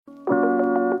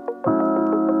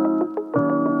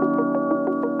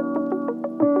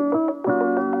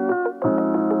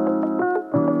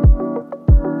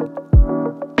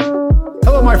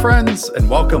friends, and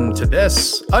welcome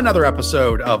to another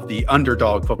episode of the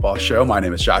Underdog Football Show. My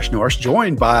name is Josh Norris,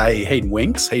 joined by Hayden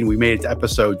Winks. Hayden, we made it to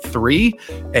episode 3,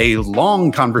 a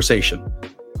long conversation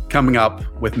coming up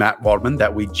with Matt Waldman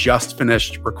that we just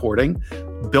finished recording,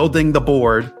 building the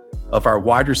board of our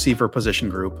wide receiver position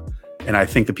group, and I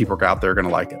think the people out there are going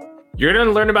to like it. You're going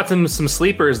to learn about some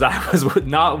sleepers that I was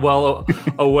not well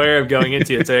aware of going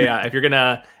into it. So yeah, if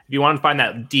you want to find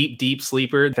that deep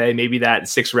sleeper, maybe that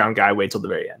 6th round guy, wait till the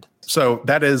very end. So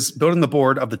that is building the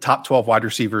board of the top 12 wide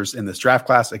receivers in this draft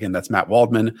class. Again, that's Matt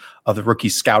Waldman of the Rookie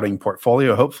Scouting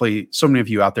Portfolio. Hopefully, so many of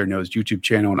you out there know his YouTube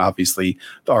channel and obviously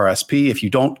the RSP. If you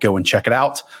don't, go and check it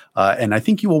out. And I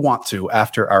think you will want to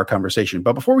after our conversation.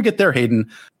 But before we get there, Hayden,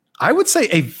 I would say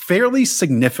a fairly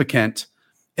significant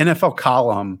NFL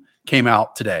column came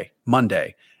out today,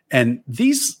 Monday. And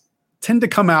these tend to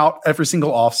come out every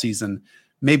single offseason,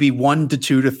 maybe 1 to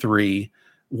 2 to 3,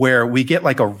 where we get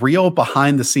like a real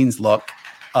behind the scenes look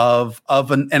of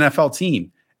an NFL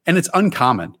team. And it's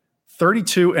uncommon.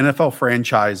 32 NFL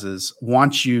franchises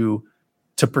want you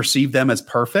to perceive them as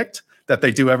perfect, that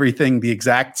they do everything the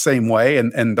exact same way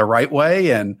and the right way.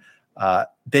 And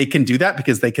they can do that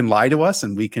because they can lie to us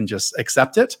and we can just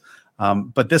accept it.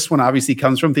 But this one obviously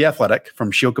comes from The Athletic,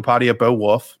 from Sheil Kapadia, Bo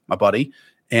Wolf, my buddy,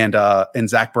 and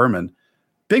Zach Berman.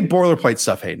 Big boilerplate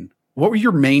stuff, Hayden. What were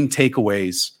your main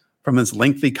takeaways from this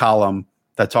lengthy column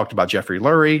that talked about Jeffrey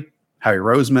Lurie, Howie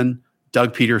Roseman,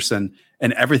 Doug Peterson,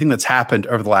 and everything that's happened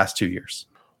over the last 2 years?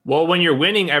 Well, when you're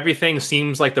winning, everything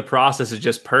seems like the process is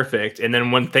just perfect. And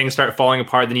then when things start falling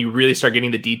apart, then you really start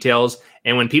getting the details.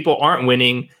 And when people aren't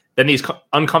winning, then these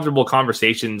uncomfortable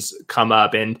conversations come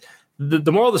up. And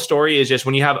the moral of the story is just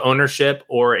when you have ownership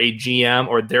or a GM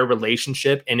or their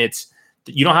relationship, and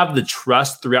you don't have the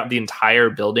trust throughout the entire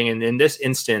building. And in this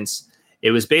instance, it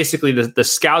was basically the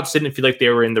scouts didn't feel like they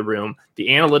were in the room. The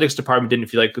analytics department didn't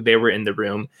feel like they were in the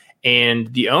room.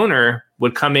 And the owner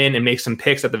would come in and make some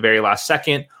picks at the very last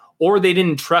second, or they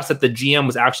didn't trust that the GM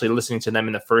was actually listening to them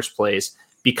in the first place,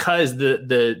 because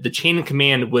the chain of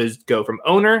command was go from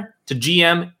owner to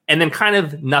GM and then kind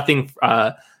of nothing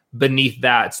beneath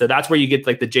that. So that's where you get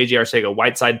like the JJ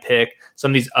Arcega-Whiteside pick,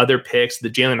 some of these other picks. The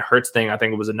Jalen Hurts thing, I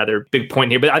think, was another big point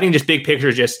here. But I think just big picture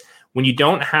is just when you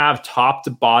don't have top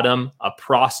to bottom a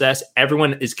process,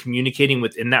 everyone is communicating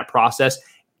within that process.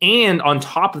 And on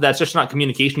top of that, it's just not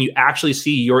communication. You actually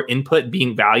see your input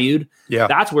being valued. Yeah,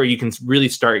 that's where you can really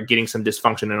start getting some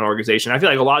dysfunction in an organization. I feel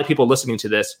like a lot of people listening to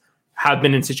this have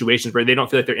been in situations where they don't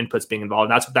feel like their input's being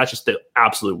involved. That's just the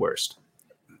absolute worst.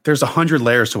 There's 100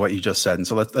 layers to what you just said. And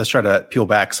so let's try to peel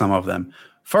back some of them.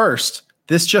 First,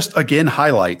 this just again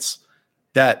highlights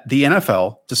that the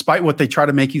NFL, despite what they try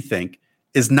to make you think,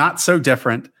 is not so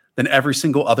different than every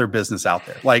single other business out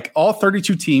there. Like, all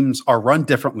 32 teams are run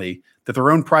differently. They're their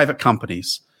own private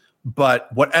companies.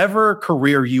 But whatever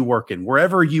career you work in,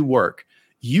 wherever you work,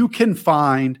 you can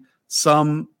find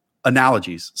some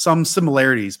analogies, some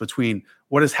similarities between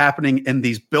what is happening in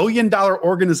these billion-dollar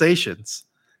organizations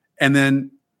and then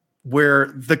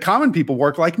where the common people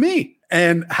work, like me,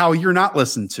 and how you're not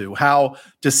listened to, how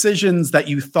decisions that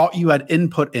you thought you had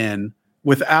input in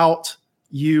without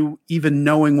you even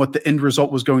knowing what the end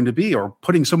result was going to be, or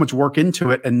putting so much work into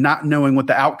it and not knowing what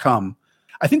the outcome.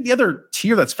 I think the other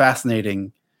tier that's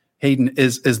fascinating, Hayden,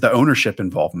 is the ownership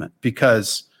involvement,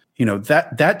 because, you know,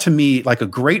 that to me, like a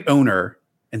great owner,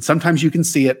 and sometimes you can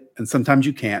see it and sometimes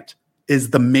you can't,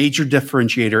 is the major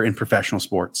differentiator in professional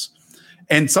sports.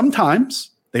 And sometimes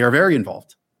they are very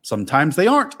involved. Sometimes they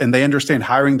aren't, and they understand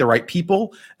hiring the right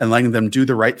people and letting them do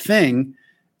the right thing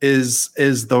is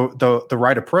the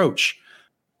right approach.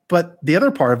 But the other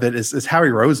part of it is Howie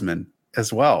Roseman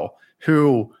as well,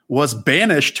 who was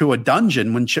banished to a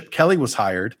dungeon when Chip Kelly was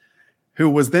hired, who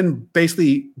was then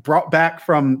basically brought back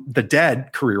from the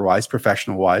dead career-wise,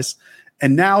 professional-wise,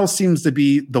 and now seems to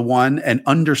be the one and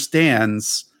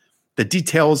understands the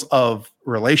details of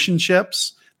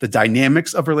relationships, the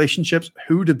dynamics of relationships,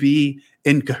 who to be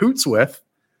in cahoots with.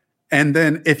 And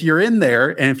then if you're in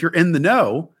there and if you're in the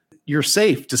know, you're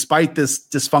safe despite this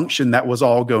dysfunction that was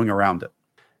all going around it.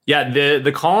 Yeah,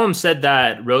 the column said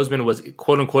that Roseman was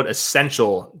quote unquote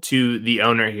essential to the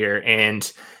owner here.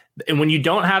 And when you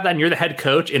don't have that and you're the head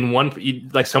coach and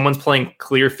like someone's playing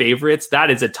clear favorites, that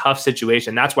is a tough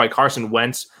situation. That's why Carson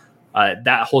Wentz,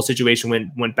 that whole situation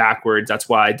went backwards. That's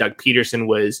why Doug Peterson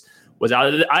was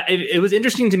out. It was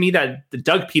interesting to me that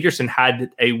Doug Peterson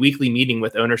had a weekly meeting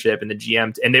with ownership and the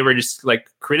GM, and they were just like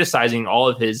criticizing all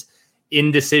of his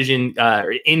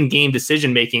in-game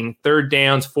decision making, third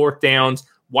downs, fourth downs,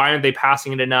 Why aren't they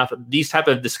passing it enough? These type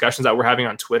of discussions that we're having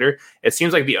on Twitter, it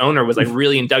seems like the owner was like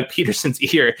really in Doug Peterson's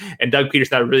ear, and Doug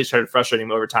Peterson really started frustrating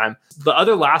him over time. The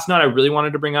other last note I really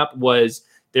wanted to bring up was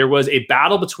there was a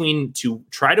battle between to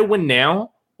try to win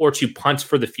now or to punt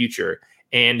for the future.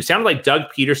 And it sounded like Doug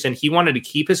Peterson, he wanted to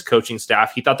keep his coaching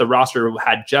staff. He thought the roster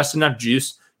had just enough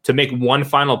juice to make one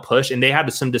final push. And they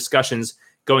had some discussions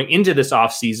going into this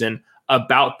offseason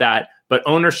about that. But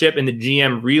ownership and the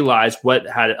GM realized what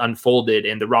had unfolded,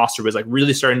 and the roster was like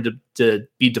really starting to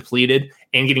be depleted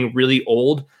and getting really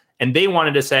old. And they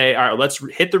wanted to say, all right, let's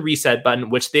hit the reset button,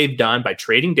 which they've done by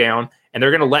trading down, and they're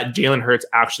going to let Jalen Hurts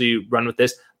actually run with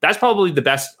this. That's probably the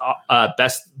best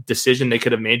decision they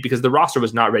could have made, because the roster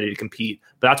was not ready to compete.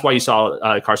 But that's why you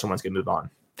saw Carson Wentz get moved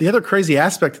on. The other crazy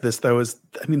aspect of this, though, is,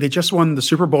 I mean, they just won the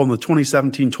Super Bowl in the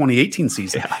 2017-2018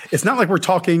 season. Yeah. It's not like we're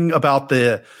talking about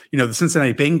the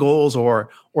Cincinnati Bengals or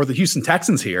the Houston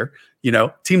Texans here.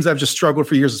 Teams that have just struggled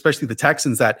for years, especially the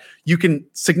Texans, that you can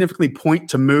significantly point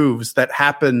to moves that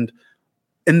happened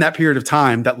in that period of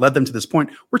time that led them to this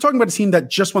point. We're talking about a team that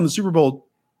just won the Super Bowl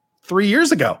 3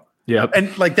 years ago. Yeah.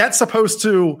 And like, that's supposed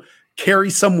to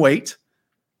carry some weight,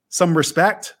 some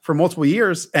respect for multiple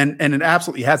years. And it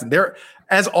absolutely hasn't. There,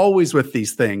 as always with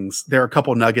these things, there are a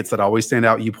couple nuggets that always stand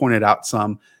out. You pointed out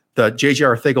some. The J.J.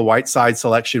 Arcega-Whiteside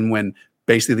selection, when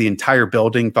basically the entire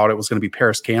building thought it was going to be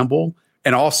Paris Campbell,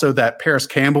 and also that Paris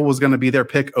Campbell was going to be their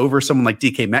pick over someone like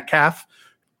DK Metcalf.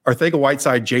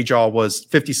 Arcega-Whiteside, J-Jaw was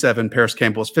 57, Paris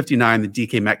Campbell was 59, the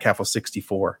DK Metcalf was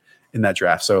 64 in that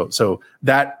draft. So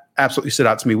that absolutely stood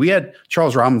out to me. We had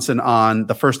Charles Robinson on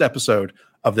the first episode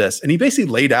of this, and he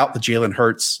basically laid out the Jalen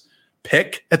Hurts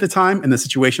pick at the time and the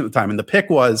situation at the time. And the pick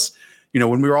was,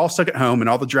 when we were all stuck at home and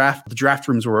all the draft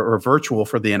rooms were virtual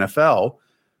for the NFL,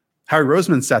 Howie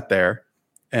Roseman sat there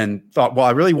and thought, well,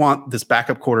 I really want this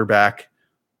backup quarterback.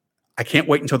 I can't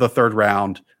wait until the third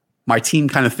round. My team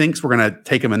kind of thinks we're going to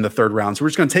take him in the third round, so we're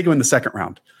just going to take him in the second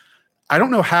round. I don't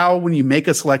know how, when you make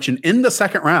a selection in the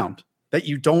second round, that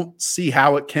you don't see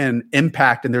how it can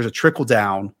impact and there's a trickle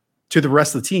down to the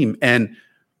rest of the team. And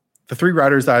the three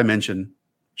riders that I mentioned,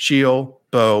 Sheil,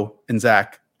 Bo, and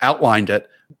Zach, outlined it.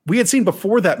 We had seen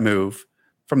before that move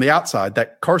from the outside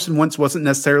that Carson Wentz wasn't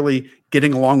necessarily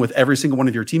getting along with every single one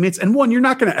of your teammates. And one, you're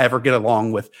not going to ever get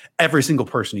along with every single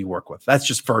person you work with. That's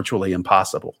just virtually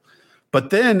impossible.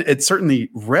 But then it certainly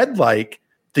read like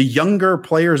the younger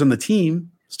players on the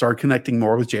team started connecting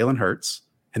more with Jalen Hurts,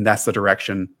 and that's the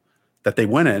direction that they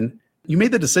went in. You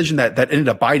made the decision that ended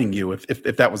up biting you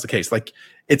if that was the case. Like,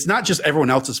 it's not just everyone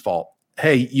else's fault.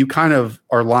 Hey, you kind of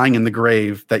are lying in the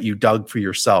grave that you dug for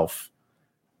yourself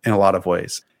in a lot of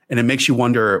ways. And it makes you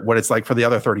wonder what it's like for the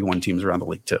other 31 teams around the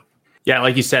league too. Yeah,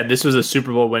 like you said, this was a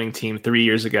Super Bowl winning team 3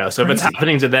 years ago. So Crazy. If it's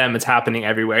happening to them, it's happening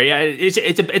everywhere. Yeah,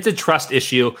 it's a trust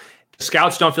issue.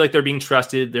 Scouts don't feel like they're being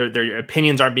trusted. Their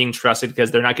opinions aren't being trusted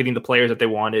because they're not getting the players that they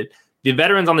wanted. The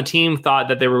veterans on the team thought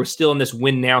that they were still in this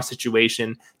win now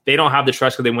situation. They don't have the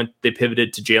trust because they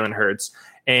pivoted to Jalen Hurts.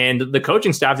 And the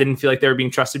coaching staff didn't feel like they were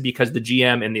being trusted because the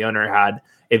GM and the owner had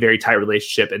a very tight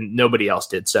relationship and nobody else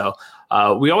did. So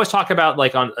we always talk about,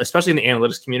 like, especially in the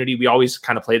analytics community, we always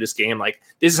kind of play this game like,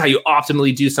 this is how you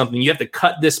optimally do something. You have to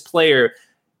cut this player.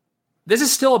 This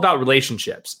is still about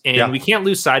relationships, and we can't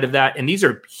lose sight of that. And these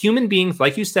are human beings.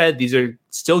 Like you said, these are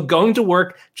still going to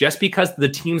work. Just because the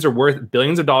teams are worth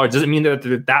billions of dollars doesn't mean that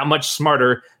they're that much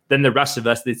smarter than the rest of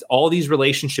us. It's all these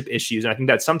relationship issues. And I think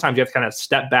that sometimes you have to kind of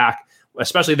step back,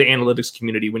 especially the analytics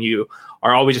community, when you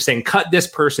are always just saying, cut this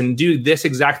person, do this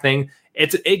exact thing.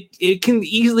 It can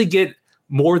easily get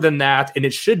more than that, and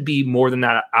it should be more than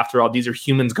that. After all, these are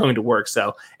humans going to work.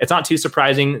 So it's not too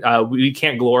surprising. We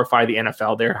can't glorify the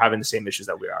NFL. They're having the same issues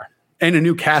that we are. And a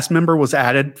new cast member was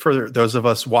added for those of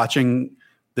us watching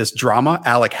this drama.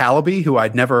 Alec Hallaby, who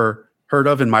I'd never heard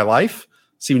of in my life,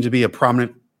 seemed to be a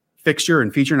prominent fixture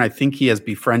and feature, and I think he has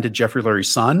befriended Jeffrey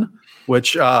Lurie's son,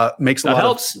 which makes a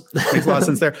lot of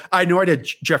sense there. I had no idea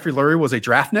Jeffrey Lurie was a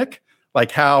draftnik,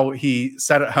 like how he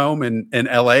sat at home in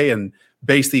LA and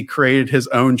basically created his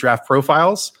own draft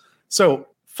profiles. So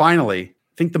finally,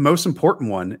 I think the most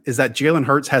important one is that Jalen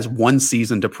Hurts has one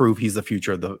season to prove he's the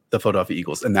future of the Philadelphia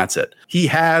Eagles, and that's it. He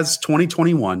has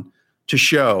 2021 to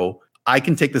show, I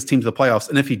can take this team to the playoffs,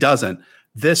 and if he doesn't,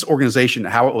 this organization,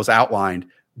 how it was outlined,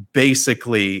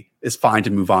 basically is fine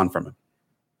to move on from him.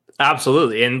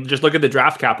 Absolutely. And just look at the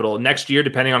draft capital. Next year,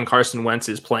 depending on Carson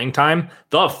Wentz's playing time,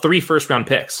 they'll have 3 first-round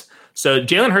picks. So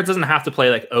Jalen Hurts doesn't have to play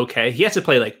like okay. He has to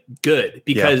play like good,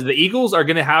 because the Eagles are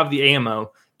going to have the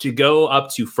ammo to go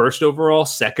up to 1st overall,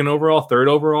 2nd overall, 3rd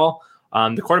overall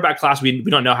The quarterback class, we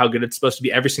don't know how good it's supposed to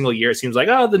be every single year. It seems like,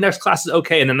 oh, the next class is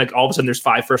okay. And then like all of a sudden there's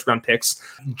 5 first-round picks.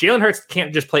 Jalen Hurts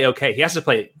can't just play okay. He has to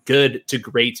play good to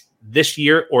great this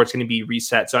year, or it's going to be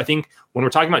reset. So I think when we're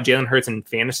talking about Jalen Hurts in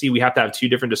fantasy, we have to have 2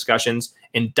 different discussions.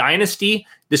 In Dynasty,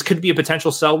 this could be a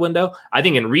potential sell window. I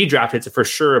think in redraft, it's for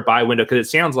sure a buy window, because it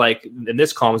sounds like, in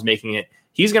this column is making it,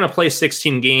 he's going to play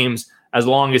 16 games as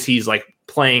long as he's like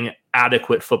playing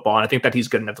adequate football. And I think that he's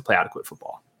good enough to play adequate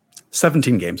football.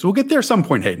 17 games. We'll get there some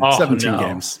point, Hayden. 17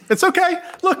 games. It's okay.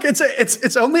 Look,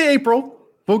 it's only April.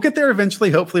 We'll get there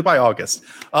eventually, hopefully by August.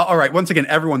 All right. Once again,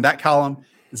 everyone, that column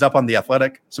is up on The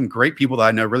Athletic. Some great people that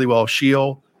I know really well.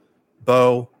 Sheil,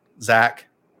 Bo, Zach.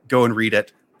 Go and read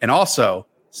it. And also,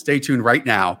 stay tuned right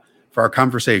now for our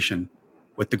conversation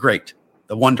with the great,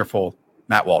 the wonderful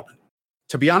Matt Waldman.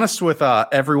 To be honest with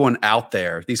everyone out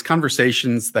there, these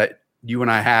conversations that you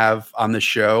and I have on the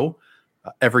show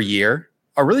every year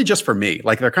are really just for me.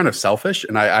 Like, they're kind of selfish,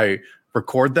 and I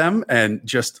record them and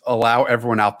just allow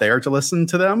everyone out there to listen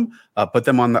to them, put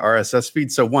them on the RSS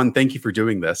feed. So 1, thank you for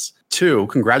doing this. 2,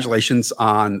 congratulations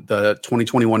on the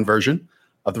 2021 version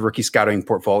of the rookie scouting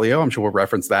portfolio. I'm sure we'll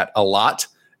reference that a lot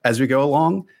as we go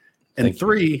along. And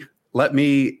 3, let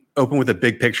me open with a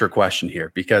big picture question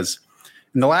here, because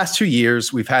in the last 2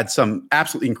 years, we've had some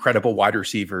absolutely incredible wide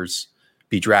receivers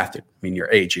be drafted. I mean, your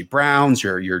A.J. Browns,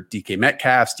 your DK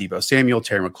Metcalfs, Deebo Samuel,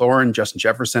 Terry McLaurin, Justin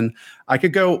Jefferson. I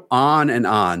could go on and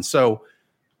on. So,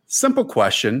 simple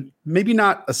question, maybe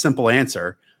not a simple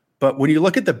answer, but when you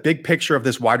look at the big picture of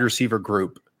this wide receiver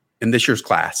group in this year's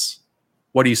class,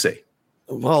 what do you see?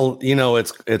 Well,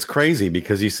 it's crazy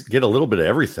because you get a little bit of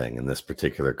everything in this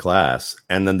particular class,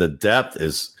 and then the depth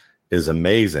is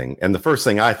amazing. And the first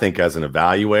thing I think as an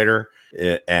evaluator,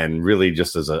 and really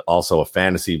just as also a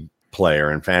fantasy player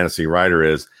and fantasy writer,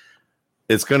 is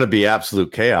it's going to be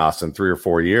absolute chaos in 3 or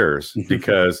 4 years,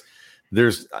 because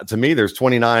there's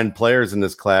 29 players in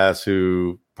this class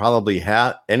who probably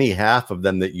half of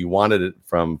them that you wanted it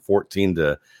from 14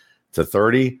 to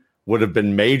 30 would have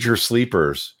been major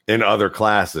sleepers in other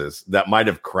classes that might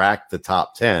have cracked the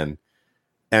top 10.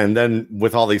 And then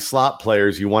with all these slot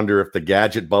players, you wonder if the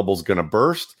gadget bubble's going to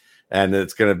burst, and they're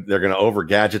going to over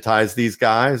gadgetize these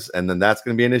guys, and then that's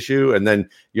going to be an issue. And then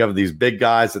you have these big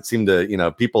guys that seem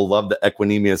to, people love the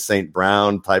Equanimeous St.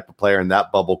 Brown type of player, and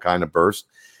that bubble kind of burst.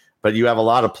 But you have a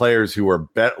lot of players who are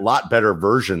a lot better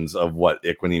versions of what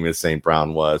Equanimeous St.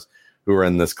 Brown was, who are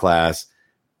in this class.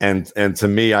 And to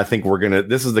me, I think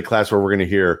this is the class where we're going to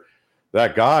hear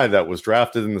that guy that was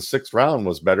drafted in the 6th round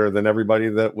was better than everybody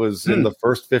that was in the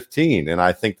first 15. And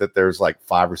I think that there's like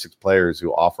 5 or 6 players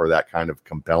who offer that kind of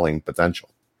compelling potential.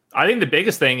 I think the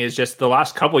biggest thing is just the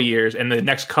last couple of years, and the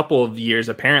next couple of years,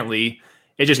 apparently,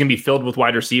 it's just going to be filled with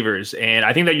wide receivers. And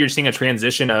I think that you're seeing a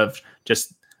transition of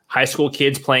just high school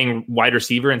kids playing wide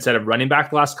receiver instead of running back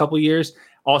the last couple of years.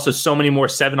 Also, so many more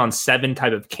 7-on-7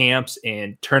 type of camps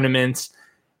and tournaments.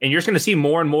 And you're just going to see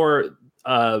more and more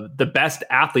the best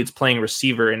athletes playing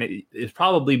receiver, and it's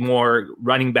probably more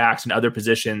running backs and other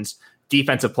positions,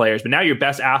 defensive players. But now your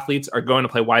best athletes are going to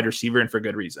play wide receiver, and for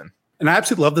good reason. And I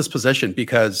absolutely love this position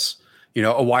because,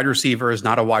 a wide receiver is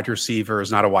not a wide receiver is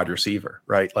not a wide receiver,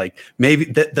 right? Like, maybe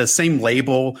the same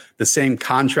label, the same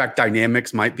contract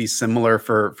dynamics might be similar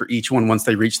for each one once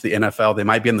they reach the NFL. They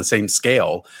might be on the same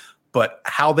scale, but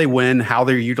how they win, how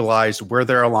they're utilized, where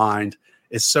they're aligned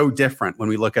is so different when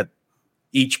we look at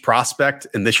each prospect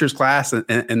in this year's class and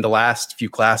in the last few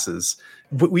classes.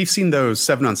 We've seen those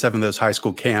 7-on-7, those high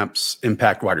school camps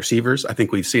impact wide receivers. I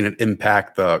think we've seen it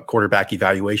impact the quarterback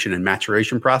evaluation and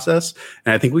maturation process.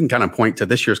 And I think we can kind of point to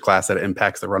this year's class that it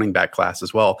impacts the running back class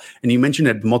as well. And you mentioned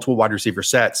it, multiple wide receiver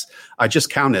sets. I just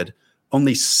counted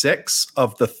only 6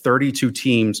 of the 32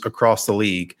 teams across the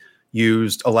league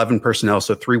used 11 personnel,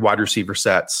 so 3 wide receiver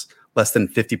sets, less than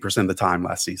 50% of the time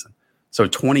last season. So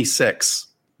 26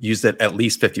 used it at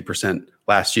least 50%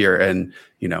 last year. And,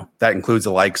 that includes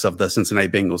the likes of the Cincinnati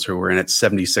Bengals, who were in it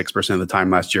 76% of the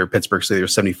time last year. Pittsburgh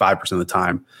Steelers, 75% of the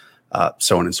time,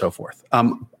 so on and so forth.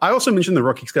 I also mentioned the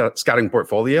rookie scouting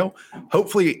portfolio.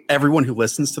 Hopefully everyone who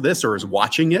listens to this or is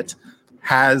watching it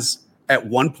has at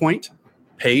one point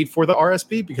paid for the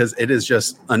RSP, because it is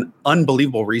just an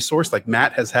unbelievable resource. Like,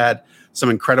 Matt has had some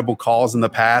incredible calls in the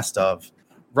past of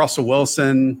Russell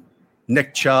Wilson,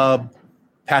 Nick Chubb,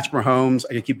 Patrick Mahomes.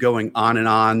 I could keep going on and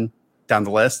on down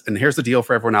the list. And here's the deal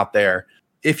for everyone out there.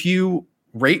 If you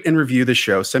rate and review the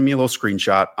show, send me a little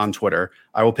screenshot on Twitter.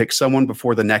 I will pick someone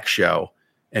before the next show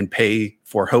and pay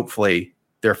for, hopefully,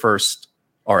 their first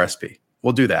RSP.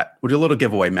 We'll do that. We'll do a little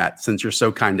giveaway, Matt, since you're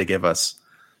so kind to give us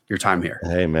your time here.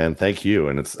 Hey, man, thank you.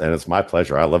 And it's my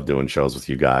pleasure. I love doing shows with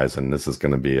you guys. And this is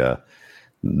going to be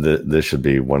this should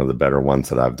be one of the better ones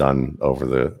that I've done over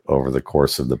the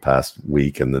course of the past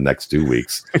week and the next 2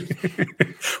 weeks.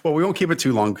 Well, we won't keep it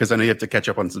too long because I know you have to catch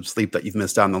up on some sleep that you've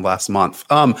missed out in the last month.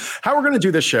 How we're going to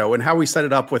do this show and how we set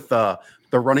it up with the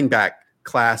running back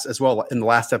class as well in the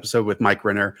last episode with Mike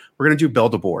Renner, we're going to do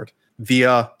build a board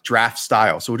via draft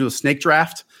style. So we'll do a snake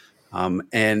draft.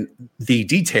 And the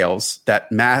details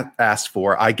that Matt asked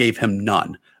for, I gave him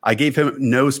none. I gave him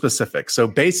no specifics. So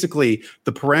basically,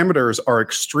 the parameters are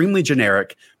extremely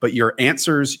generic, but your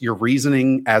answers, your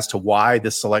reasoning as to why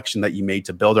this selection that you made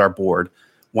to build our board,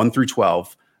 1 through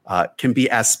 12, can be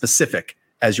as specific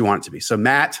as you want it to be. So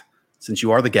Matt, since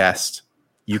you are the guest,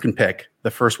 you can pick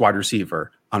the first wide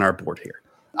receiver on our board here.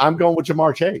 I'm going with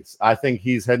Jamar Chase. I think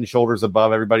he's head and shoulders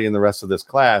above everybody in the rest of this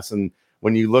class. And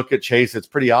when you look at Chase, it's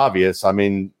pretty obvious. I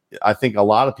mean, I think a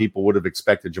lot of people would have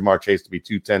expected Jamar Chase to be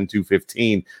 210,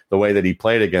 215, the way that he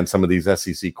played against some of these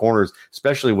SEC corners,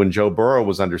 especially when Joe Burrow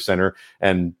was under center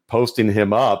and posting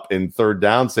him up in third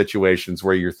down situations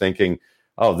where you're thinking,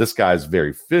 oh, this guy's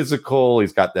very physical.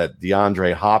 He's got that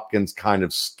DeAndre Hopkins kind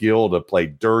of skill to play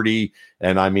dirty.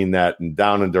 And I mean that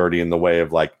down and dirty in the way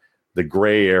of like the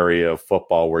gray area of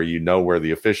football where you know where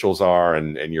the officials are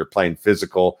and you're playing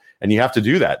physical. And you have to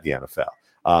do that in the NFL.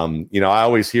 I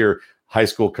always hear high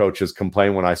school coaches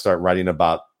complain when I start writing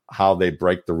about how they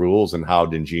break the rules and how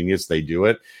ingenious they do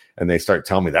it. And they start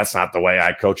telling me that's not the way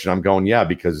I coach. And I'm going, yeah,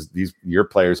 because your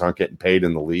players aren't getting paid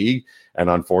in the league. And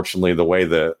unfortunately, the way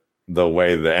the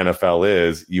NFL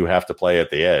is, you have to play at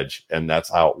the edge. And that's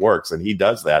how it works. And he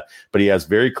does that. But he has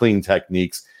very clean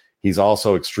techniques. He's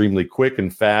also extremely quick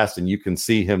and fast. And you can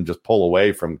see him just pull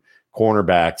away from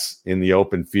cornerbacks in the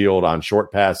open field on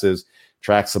short passes,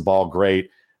 tracks the ball great.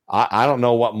 I don't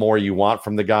know what more you want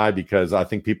from the guy because I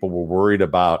think people were worried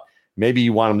about maybe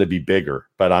you want him to be bigger,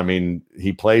 but I mean,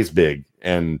 he plays big.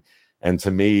 And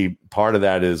to me, part of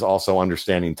that is also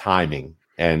understanding timing.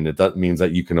 And it means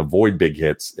that you can avoid big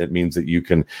hits. It means that you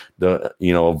can,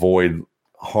 avoid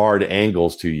hard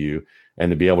angles to you and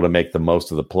to be able to make the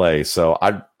most of the play. So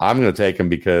I'm going to take him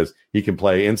because he can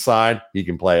play inside, he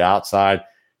can play outside,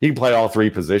 he can play all three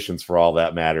positions for all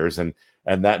that matters. And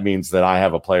that means that I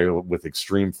have a player with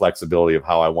extreme flexibility of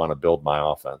how I want to build my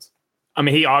offense. I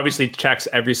mean, he obviously checks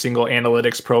every single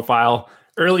analytics profile.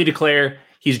 Early declare,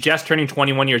 he's just turning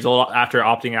 21 years old after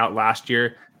opting out last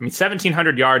year. I mean,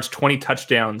 1,700 yards, 20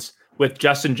 touchdowns with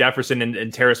Justin Jefferson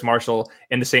and Terrace Marshall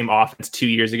in the same offense 2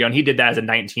 years ago. And he did that as a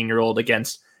 19-year-old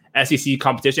against SEC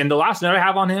competition. And the last note I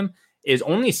have on him is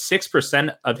only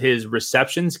 6% of his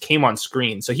receptions came on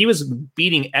screen. So he was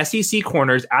beating SEC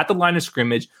corners at the line of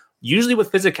scrimmage, usually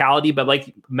with physicality, but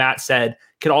like Matt said,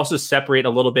 could also separate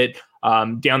a little bit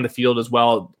down the field as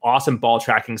well. Awesome ball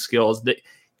tracking skills.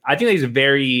 I think that he's a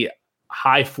very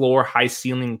high floor, high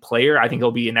ceiling player. I think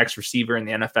he'll be an X receiver in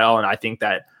the NFL. And I think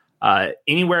that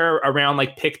anywhere around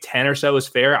like pick 10 or so is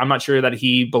fair. I'm not sure that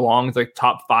he belongs like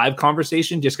top 5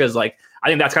 conversation just because like, I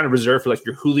think that's kind of reserved for like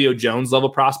your Julio Jones level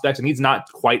prospects. And he's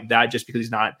not quite that just because he's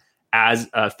not as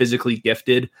physically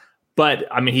gifted. But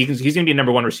I mean, he's going to be a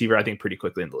number 1 receiver, I think, pretty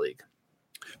quickly in the league.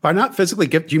 By not physically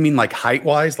gifted, you mean like height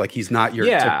wise? Like he's not your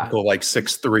typical like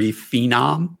 6'3"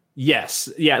 phenom? Yes.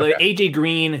 Yeah. Okay. Like AJ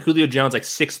Green, Julio Jones, like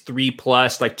 6'3"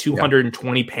 plus, like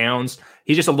 220 pounds.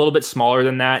 He's just a little bit smaller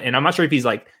than that. And I'm not sure if he's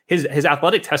like his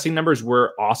athletic testing numbers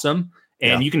were awesome.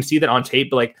 And you can see that on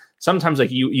tape. But like sometimes like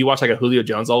you watch like a Julio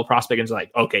Jones level prospect and it's like,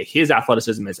 okay, his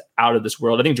athleticism is out of this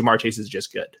world. I think Jamar Chase is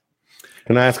just good.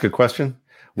 Can I ask a question?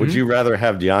 Would you rather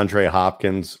have DeAndre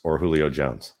Hopkins or Julio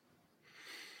Jones?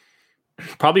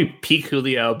 Probably peak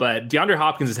Julio, but DeAndre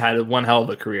Hopkins has had one hell of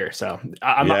a career. So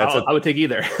I would take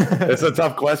either. It's a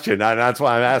tough question. That's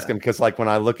why I'm asking, because like when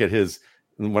I look at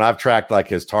when I've tracked like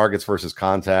his targets versus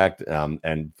contact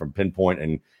and from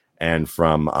pinpoint and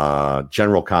from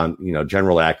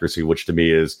general accuracy, which to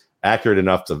me is accurate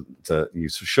enough to you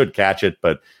should catch it,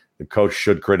 but the coach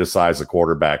should criticize the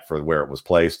quarterback for where it was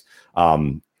placed.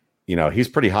 He's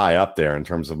pretty high up there in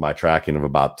terms of my tracking of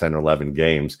about 10 or 11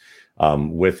 games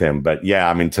with him. But yeah,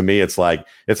 I mean, to me, it's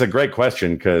a great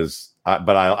question because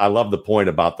I love the point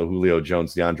about the Julio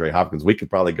Jones, DeAndre Hopkins. We could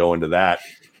probably go into that,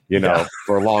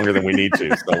 for longer than we need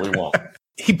to. So we won't.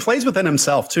 He plays within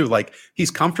himself too. Like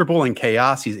he's comfortable in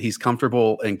chaos. He's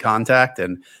comfortable in contact.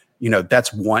 And,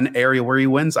 that's one area where he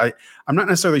wins. I'm not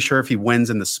necessarily sure if he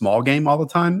wins in the small game all the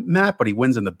time, Matt, but he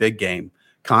wins in the big game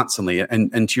constantly.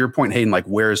 And to your point, Hayden, like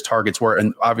where his targets were,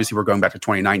 and obviously we're going back to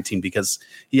 2019 because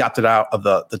he opted out of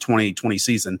the 2020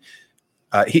 season.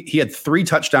 He had 3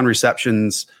 touchdown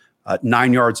receptions,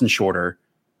 9 yards and shorter,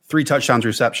 3 touchdowns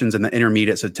receptions in the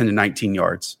intermediates of 10 to 19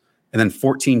 yards, and then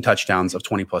 14 touchdowns of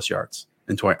 20 plus yards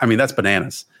in 20. I mean, that's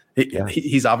bananas.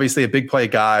 He's obviously a big play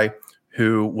guy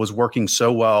who was working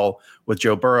so well with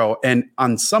Joe Burrow. And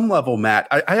on some level, Matt,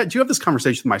 I do have this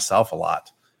conversation with myself a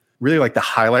lot. Really, like the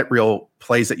highlight reel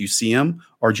plays that you see him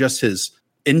are just his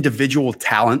individual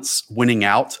talents winning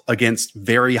out against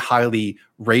very highly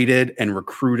rated and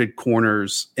recruited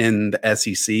corners in the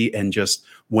SEC and just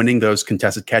winning those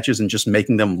contested catches and just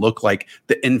making them look like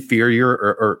the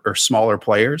inferior or smaller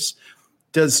players.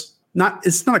 It's not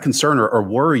a concern or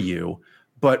worry you,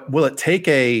 but will it take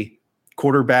a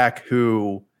quarterback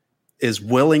who is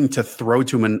willing to throw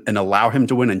to him and allow him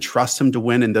to win and trust him to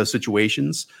win in those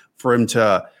situations for him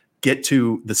to get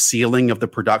to the ceiling of the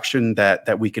production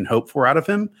that we can hope for out of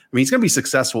him? I mean, he's going to be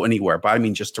successful anywhere, but I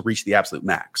mean, just to reach the absolute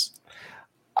max.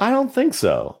 I don't think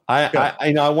so.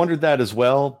 I wondered that as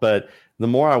well, but the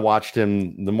more I watched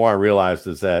him, the more I realized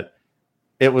is that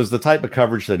it was the type of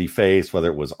coverage that he faced, whether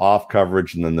it was off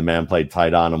coverage and then the man played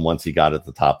tight on him once he got at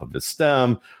the top of his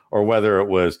stem, or whether it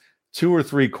was 2 or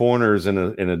 3 corners in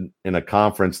a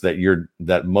conference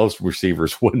that most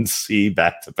receivers wouldn't see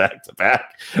back to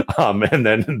back, and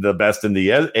then the best in the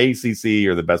ACC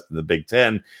or the best in the Big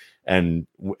Ten, and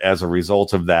as a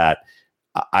result of that,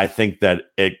 I think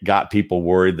that it got people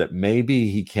worried that maybe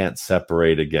he can't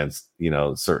separate against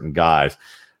certain guys.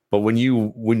 But when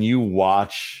you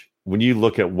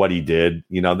look at what he did,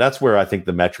 that's where I think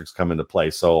the metrics come into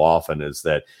play so often, is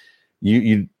that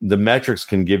the metrics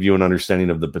can give you an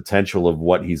understanding of the potential of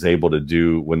what he's able to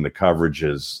do when the coverage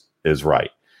is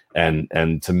right.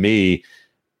 And to me,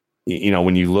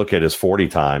 when you look at his 40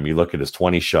 time, you look at his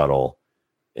 20 shuttle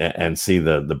and see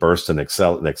the burst and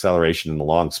acceleration and the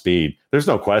long speed, there's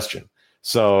no question.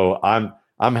 So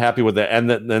I'm happy with that. And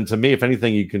then to me, if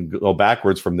anything, you can go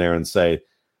backwards from there and say,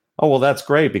 oh, well, that's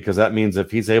great, because that means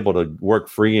if he's able to work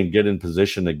free and get in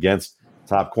position against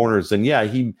top corners, then yeah,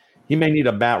 he may need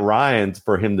a Matt Ryan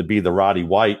for him to be the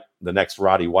next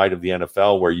Roddy White of the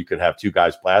NFL, where you could have 2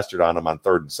 guys plastered on him on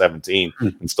 3rd and 17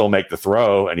 and still make the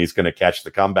throw, and he's going to catch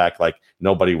the comeback like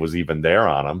nobody was even there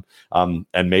on him.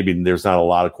 And maybe there's not a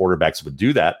lot of quarterbacks who would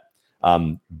do that.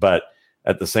 But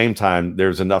at the same time,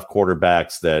 there's enough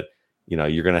quarterbacks that,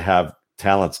 you're going to have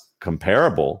talents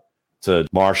comparable to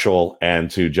Marshall and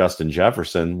to Justin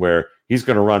Jefferson, where he's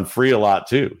going to run free a lot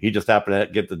too. He just happened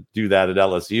to get to do that at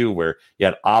LSU, where he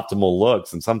had optimal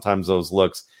looks. And sometimes those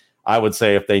looks, I would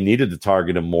say, if they needed to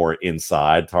target him more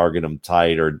inside, target him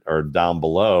tight or down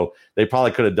below, they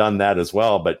probably could have done that as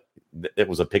well. But it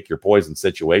was a pick your poison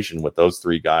situation with those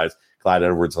 3 guys, Clyde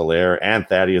Edwards-Helaire and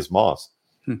Thaddeus Moss.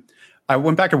 I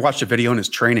went back and watched a video on his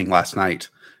training last night.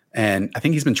 And I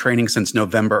think he's been training since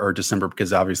November or December,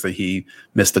 because obviously he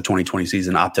missed the 2020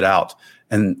 season, opted out.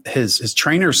 And his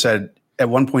trainer said at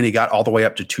one point he got all the way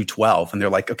up to 212. And they're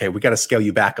like, okay, we got to scale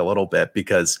you back a little bit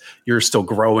because you're still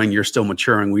growing. You're still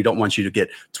maturing. We don't want you to get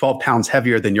 12 pounds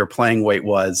heavier than your playing weight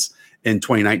was in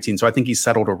 2019. So I think he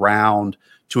settled around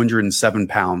 207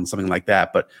 pounds, something like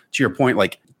that. But to your point,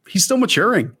 like, he's still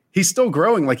maturing. He's still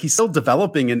growing, like he's still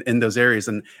developing in those areas.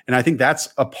 And I think that's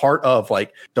a part of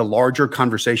like the larger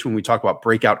conversation when we talk about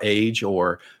breakout age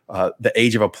or the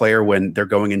age of a player when they're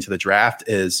going into the draft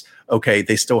is, okay,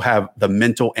 they still have the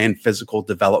mental and physical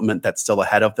development that's still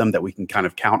ahead of them that we can kind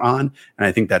of count on. And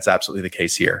I think that's absolutely the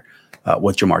case here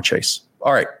with Jamar Chase.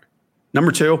 All right,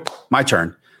 number 2, my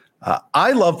turn.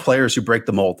 I love players who break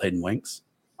the mold, Hayden Winks.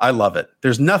 I love it.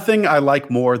 There's nothing I like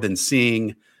more than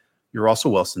seeing your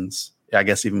Russell Wilsons, I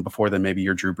guess even before then, maybe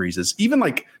your Drew Breeses, even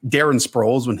like Darren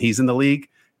Sproles when he's in the league,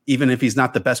 even if he's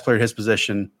not the best player at his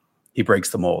position, he breaks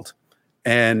the mold.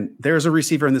 And there's a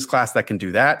receiver in this class that can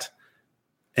do that.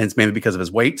 And it's mainly because of his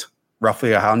weight,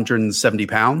 roughly 170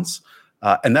 pounds.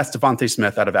 And that's Devontae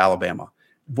Smith out of Alabama.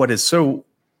 What is so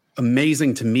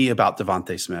amazing to me about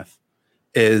Devontae Smith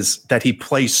is that he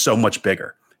plays so much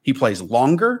bigger. He plays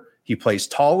longer. He plays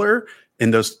taller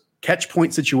in those catch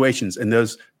point situations, in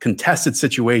those contested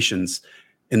situations,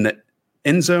 in the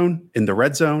end zone, in the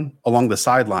red zone, along the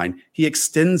sideline. He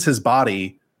extends his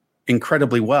body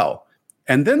incredibly well.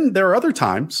 And then there are other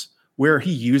times where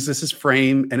he uses his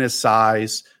frame and his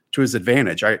size to his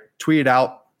advantage. I tweeted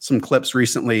out some clips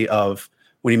recently of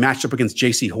when he matched up against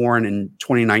J.C. Horn in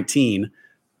 2019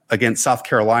 against South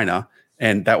Carolina.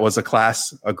 And that was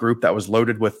a group that was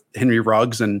loaded with Henry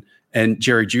Ruggs and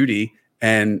Jerry Jeudy.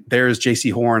 And there's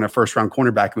J.C. Horn, a first-round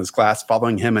cornerback in this class,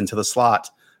 following him into the slot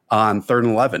on 3rd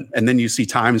and 11. And then you see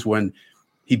times when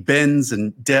he bends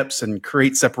and dips and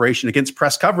creates separation against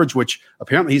press coverage, which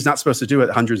apparently he's not supposed to do at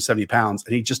 170 pounds.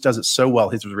 And he just does it so well.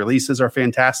 His releases are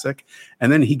fantastic.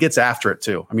 And then he gets after it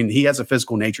too. I mean, he has a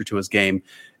physical nature to his game.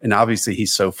 And obviously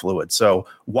he's so fluid. So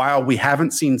while we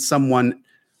haven't seen someone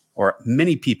or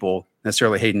many people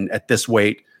necessarily, Hayden, at this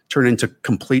weight turn into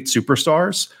complete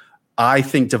superstars, I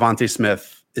think Devontae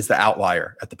Smith is the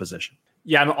outlier at the position.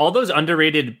 Yeah, and all those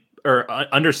underrated or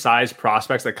undersized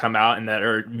prospects that come out and that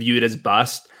are viewed as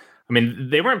bust, I mean,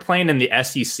 they weren't playing in the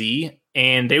SEC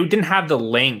and they didn't have the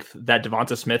length that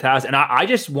Devonta Smith has. And I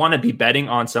just want to be betting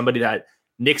on somebody that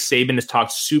Nick Saban has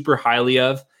talked super highly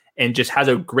of and just has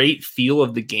a great feel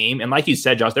of the game. And like you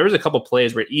said, Josh, there was a couple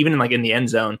plays where even in the end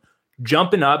zone,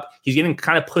 jumping up, he's getting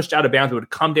kind of pushed out of bounds, would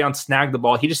come down, snag the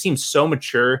ball. He just seems so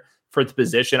mature for the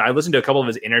position. I listened to a couple of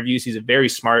his interviews. He's a very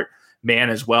smart man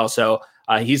as well. So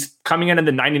he's coming in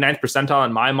the 99th percentile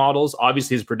in my models.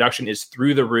 Obviously, his production is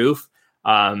through the roof.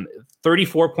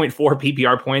 34.4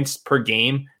 PPR points per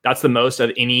game. That's the most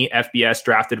of any FBS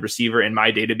drafted receiver in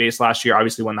my database last year.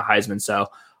 Obviously won the Heisman. So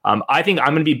I think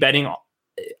I'm going to be betting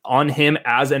on him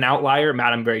as an outlier.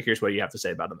 Matt, I'm very curious what you have to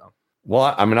say about him, though.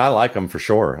 Well, I mean, I like him for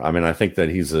sure. I mean, I think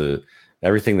that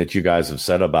everything that you guys have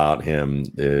said about him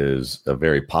is a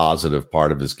very positive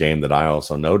part of his game that I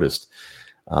also noticed.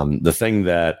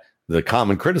 The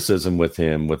common criticism with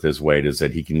him, with his weight, is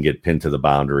that he can get pinned to the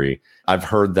boundary. I've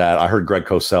heard that. I heard Greg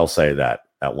Cosell say that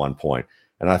at one point.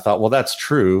 And I thought, well, that's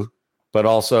true. But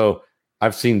also,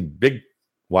 I've seen big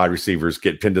wide receivers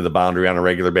get pinned to the boundary on a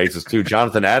regular basis, too.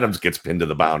 Jonathan Adams gets pinned to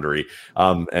the boundary.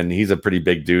 And he's a pretty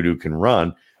big dude who can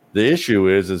run. The issue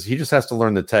is he just has to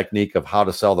learn the technique of how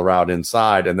to sell the route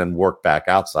inside and then work back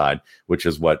outside, which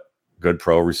is what good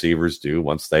pro receivers do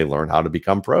once they learn how to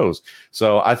become pros.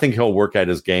 So I think he'll work at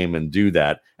his game and do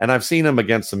that. And I've seen him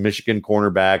against some Michigan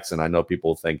cornerbacks, and I know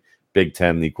people think Big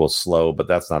Ten equals slow, but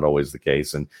that's not always the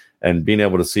case. And being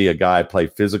able to see a guy play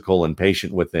physical and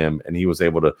patient with him, and he was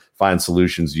able to find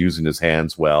solutions using his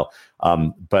hands well.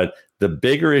 But the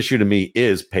bigger issue to me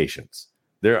is patience.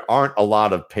 There aren't a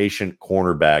lot of patient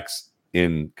cornerbacks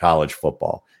in college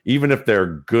football. Even if they're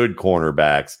good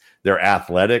cornerbacks, they're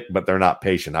athletic, but they're not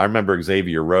patient. I remember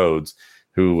Xavier Rhodes,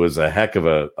 who was a heck of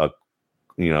a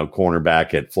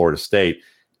cornerback at Florida State,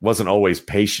 wasn't always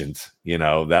patient.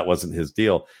 That wasn't his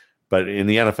deal. But in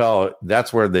the NFL,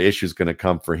 that's where the issue is going to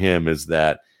come for him, is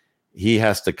that he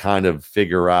has to kind of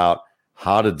figure out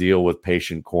how to deal with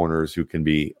patient corners who can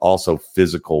be also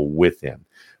physical with him.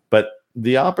 But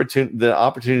the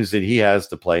opportunities that he has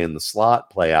to play in the slot,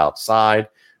 play outside,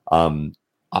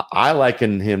 I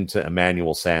liken him to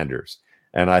Emmanuel Sanders.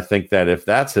 And I think that if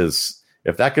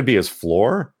that could be his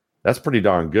floor, that's pretty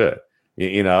darn good,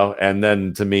 and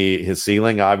then to me, his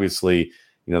ceiling, obviously,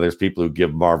 there's people who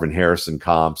give Marvin Harrison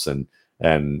comps, and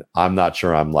I'm not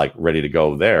sure I'm like ready to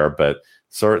go there, but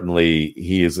certainly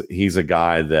he's a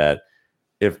guy that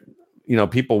if,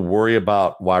 people worry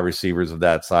about wide receivers of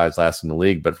that size lasting the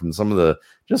league, but from some of the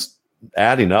just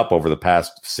adding up over the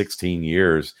past 16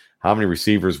 years, how many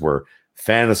receivers were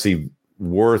fantasy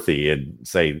worthy and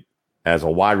say as a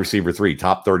wide receiver 3,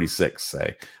 top 36,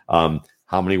 say,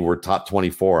 how many were top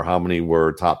 24, how many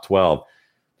were top 12.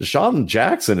 Deshaun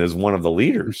Jackson is one of the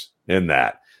leaders in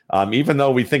that. Even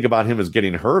though we think about him as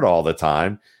getting hurt all the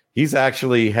time, he's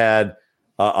actually had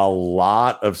a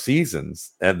lot of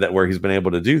seasons where he's been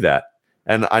able to do that.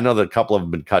 And I know that a couple of them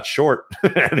have been cut short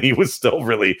and he was still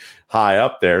really high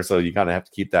up there. So you kind of have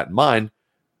to keep that in mind.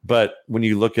 But when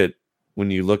you look at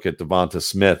Devonta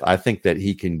Smith, I think that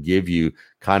he can give you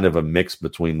kind of a mix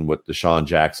between what Deshaun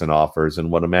Jackson offers and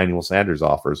what Emmanuel Sanders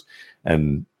offers.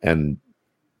 And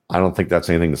I don't think that's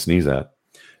anything to sneeze at.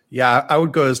 Yeah, I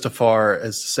would go as far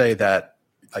as to say that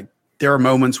there are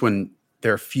moments when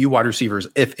there are few wide receivers,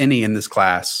 if any, in this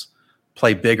class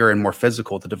play bigger and more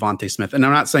physical than Devonta Smith. And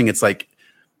I'm not saying it's like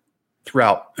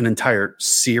throughout an entire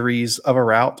series of a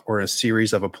route or a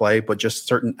series of a play, but just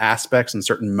certain aspects and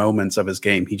certain moments of his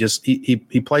game.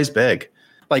 He plays big.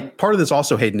 Like, part of this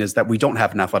also, Hayden, is that we don't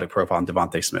have an athletic profile on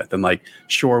Devonta Smith. And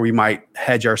sure, we might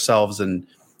hedge ourselves in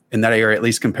that area, at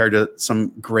least compared to some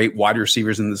great wide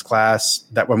receivers in this class.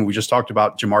 That when we just talked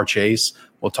about Jamar Chase,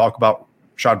 we'll talk about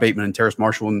Rashad Bateman and Terrace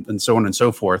Marshall and so on and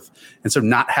so forth. And so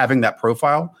not having that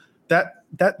profile,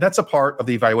 that's a part of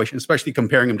the evaluation, especially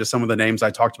comparing him to some of the names I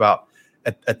talked about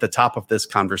at the top of this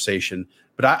conversation.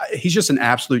 But he's just an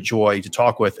absolute joy to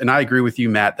talk with. And I agree with you,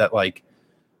 Matt, that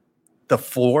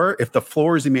if the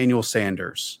floor is Emmanuel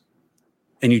Sanders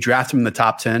and you draft him in the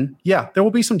top 10, yeah, there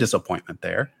will be some disappointment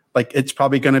there. It's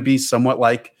probably going to be somewhat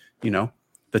like,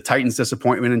 the Titans'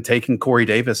 disappointment in taking Corey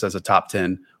Davis as a top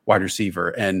 10 wide receiver.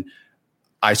 And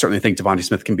I certainly think Devonta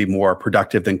Smith can be more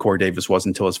productive than Corey Davis was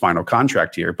until his final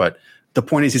contract year. But the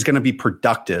point is, he's going to be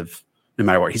productive no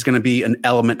matter what. He's going to be an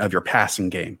element of your passing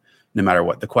game no matter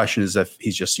what. The question is if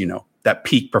he's just, that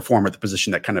peak performer at the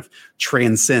position that kind of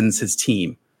transcends his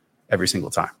team every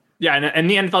single time. Yeah, and in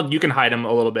the NFL, you can hide him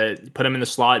a little bit, put him in the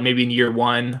slot, maybe in year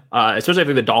one. Especially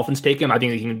if the Dolphins take him, I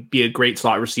think he can be a great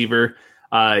slot receiver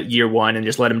year one, and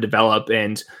just let him develop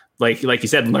and like you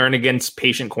said, learn against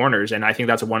patient corners. And I think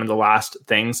that's one of the last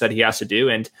things that he has to do.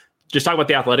 And just talk about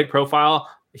the athletic profile.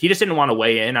 He just didn't want to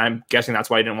weigh in. I'm guessing that's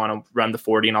why he didn't want to run the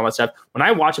 40 and all that stuff. When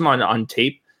I watch him on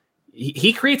tape,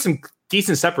 he creates some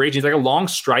decent separation. He's like a long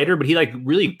strider, but he like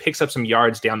really picks up some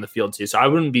yards down the field too. So I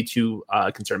wouldn't be too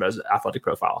concerned about his athletic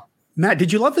profile. Matt,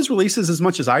 did you love his releases as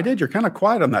much as I did? You're kind of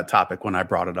quiet on that topic when I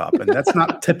brought it up, and that's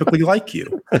not typically like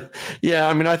you. Yeah,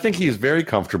 I mean, I think he's very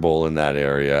comfortable in that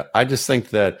area. I just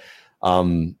think that,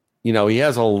 he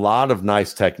has a lot of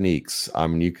nice techniques. I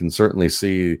mean, you can certainly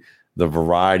see the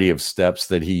variety of steps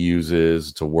that he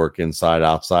uses to work inside,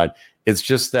 outside. It's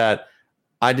just that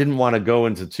I didn't want to go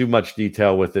into too much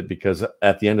detail with it because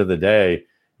at the end of the day,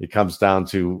 it comes down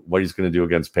to what he's going to do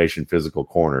against patient physical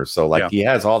corners. So he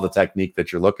has all the technique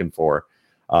that you're looking for.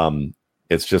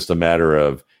 It's just a matter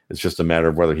of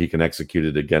whether he can execute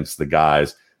it against the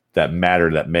guys that matter,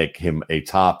 that make him a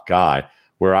top guy.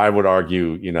 Where I would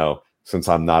argue, since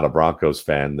I'm not a Broncos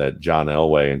fan, that John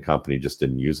Elway and company just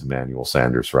didn't use Emmanuel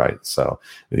Sanders right. So,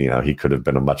 he could have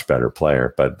been a much better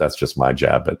player, but that's just my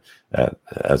jab at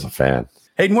as a fan.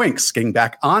 Hayden Winks, getting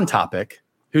back on topic.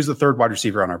 Who's the third wide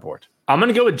receiver on our board? I'm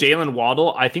going to go with Jalen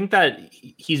Waddle. I think that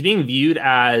he's being viewed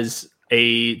as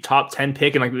a top 10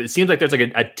 pick. And it seems like there's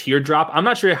a teardrop. I'm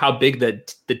not sure how big the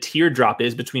teardrop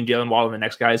is between Jalen Waddle and the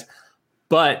next guys,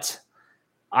 but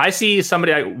I see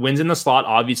somebody that wins in the slot,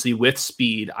 obviously with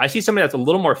speed. I see somebody that's a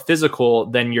little more physical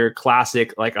than your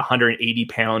classic,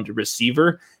 180-pound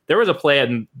receiver. There was a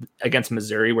play against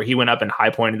Missouri where he went up and high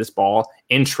pointed this ball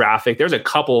in traffic. There's a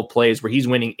couple of plays where he's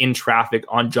winning in traffic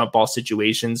on jump ball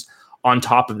situations on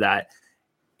top of that.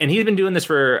 And he's been doing this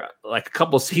for a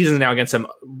couple of seasons now against some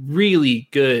really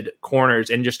good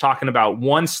corners, and just talking about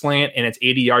one slant and it's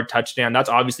 80-yard touchdown. That's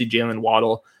obviously Jalen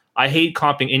Waddle. I hate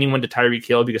comping anyone to Tyreek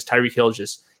Hill because Tyreek Hill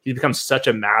he's become such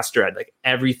a master at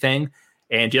everything.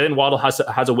 And Jalen Waddle has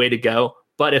a way to go.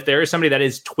 But if there is somebody that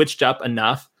is twitched up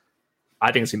enough,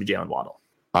 I think it's going to be Jalen Waddle.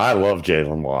 I love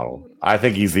Jalen Waddle. I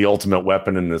think he's the ultimate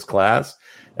weapon in this class.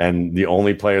 And the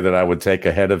only player that I would take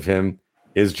ahead of him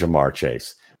is Jamar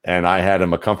Chase. And I had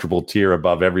him a comfortable tier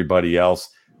above everybody else,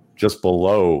 just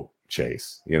below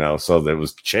Chase, so there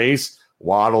was Chase,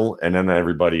 Waddle, and then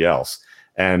everybody else.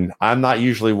 And I'm not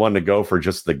usually one to go for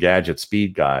just the gadget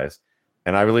speed guys.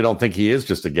 And I really don't think he is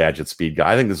just a gadget speed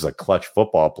guy. I think this is a clutch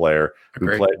football player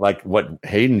who played like what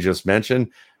Hayden just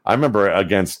mentioned. I remember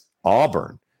against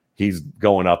Auburn, he's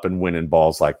going up and winning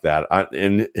balls like that.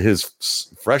 In his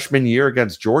freshman year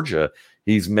against Georgia,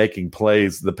 he's making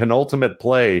plays. The penultimate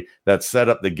play that set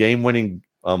up the game-winning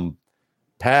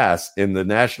pass in the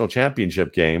national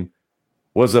championship game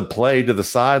was a play to the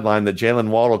sideline that Jalen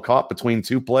Waddle caught between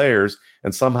two players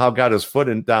and somehow got his foot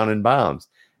down in bounds.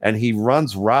 And he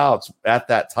runs routes at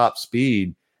that top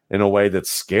speed in a way that's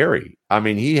scary. I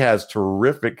mean, he has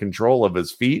terrific control of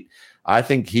his feet. I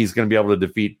think he's going to be able to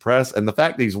defeat press. And the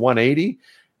fact that he's 180,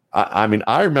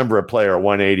 I remember a player at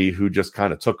 180 who just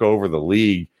kind of took over the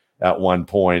league at one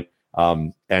point.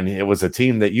 And it was a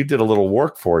team that you did a little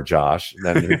work for, Josh.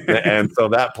 And so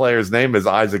that player's name is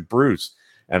Isaac Bruce.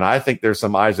 And I think there's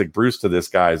some Isaac Bruce to this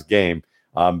guy's game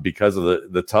because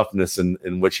of the toughness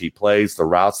in which he plays, the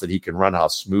routes that he can run, how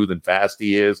smooth and fast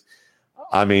he is.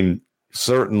 I mean,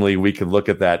 certainly we could look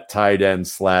at that tight end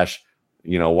 /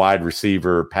 wide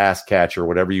receiver, pass catcher,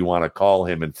 whatever you want to call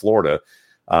him in Florida,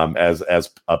 as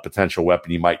a potential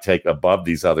weapon you might take above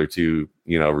these other two,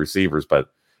 receivers.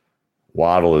 But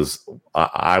Waddle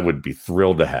I would be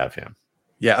thrilled to have him.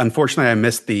 Yeah, unfortunately, I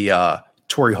missed the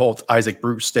Torrey Holt, Isaac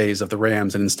Bruce days of the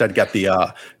Rams, and instead got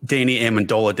the Danny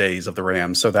Amendola days of the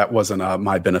Rams. So that wasn't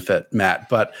my benefit, Matt.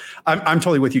 But I'm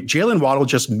totally with you. Jalen Waddle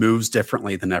just moves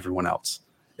differently than everyone else.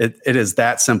 It is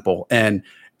that simple. And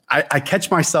I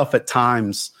catch myself at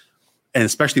times, and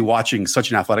especially watching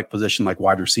such an athletic position like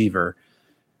wide receiver,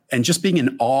 and just being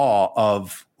in awe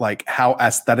of how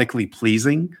aesthetically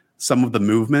pleasing some of the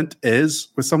movement is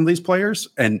with some of these players.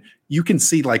 And you can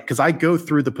see because I go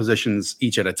through the positions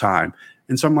each at a time.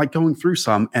 And so I'm going through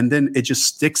some, and then it just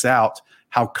sticks out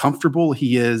how comfortable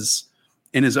he is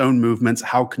in his own movements,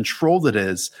 how controlled it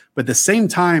is, but at the same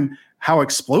time, how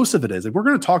explosive it is. And we're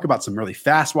going to talk about some really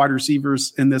fast wide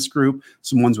receivers in this group,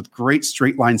 some ones with great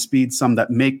straight line speed, some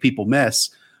that make people miss,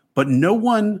 but no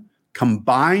one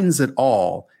combines it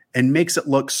all and makes it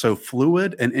look so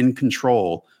fluid and in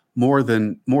control more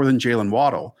than Jalen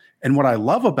Waddle. And what I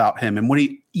love about him and what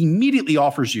he immediately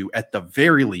offers you at the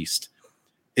very least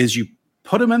is you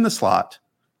put him in the slot,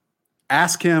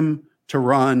 ask him to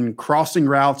run crossing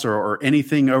routes or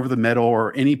anything over the middle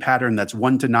or any pattern that's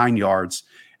 1 to 9 yards,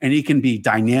 and he can be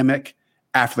dynamic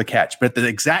after the catch. But at the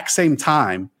exact same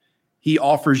time, he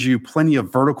offers you plenty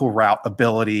of vertical route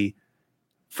ability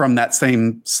from that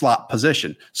same slot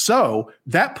position. So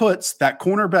that puts that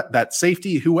cornerback, that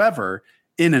safety, whoever,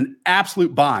 in an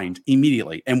absolute bind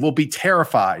immediately, and will be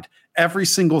terrified every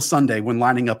single Sunday when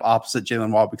lining up opposite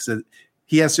Jalen Waddle, because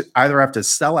he has to either have to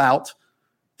sell out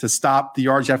to stop the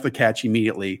yards after the catch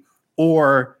immediately,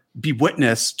 or be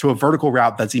witness to a vertical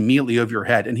route that's immediately over your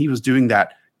head. And he was doing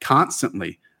that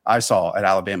constantly, I saw at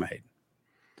Alabama. Hayden.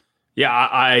 Yeah,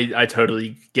 I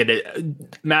totally get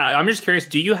it. Matt, I'm just curious,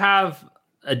 do you have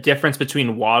a difference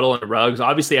between Waddle and Ruggs?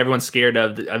 Obviously, everyone's scared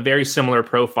of a very similar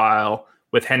profile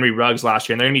with Henry Ruggs last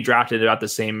year, and they're going to be drafted about the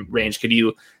same range. Could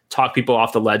you talk people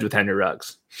off the ledge with Henry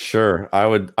Ruggs? Sure. I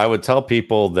would tell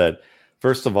people that,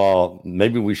 first of all,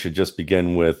 maybe we should just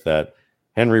begin with that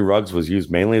Henry Ruggs was used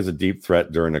mainly as a deep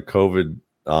threat during a COVID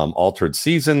altered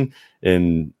season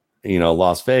in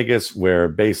Las Vegas, where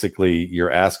basically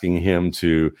you're asking him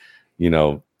to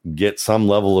get some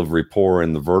level of rapport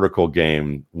in the vertical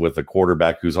game with a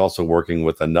quarterback who's also working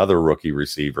with another rookie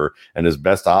receiver, and his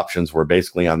best options were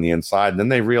basically on the inside. And then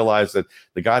they realized that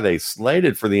the guy they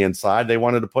slated for the inside, they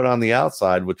wanted to put on the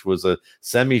outside, which was a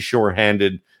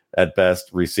semi-sure-handed at best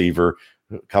receiver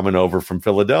coming over from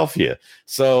Philadelphia.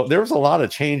 So there was a lot of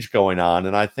change going on.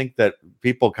 And I think that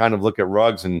people kind of look at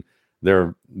Ruggs and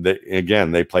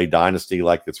they play dynasty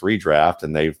like it's redraft,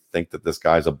 and they think that this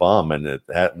guy's a bum, and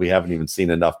we haven't even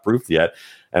seen enough proof yet.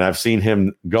 And I've seen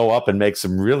him go up and make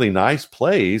some really nice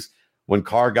plays when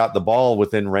Carr got the ball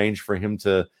within range for him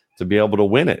to be able to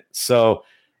win it. So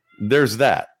there's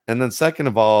that. And then second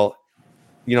of all,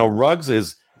 Ruggs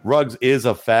is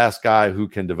a fast guy who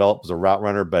can develop as a route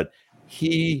runner, but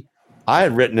I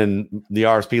had written in the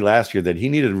RSP last year that he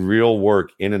needed real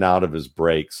work in and out of his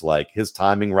breaks. Like, his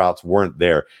timing routes weren't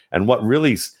there. And what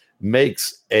really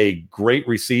makes a great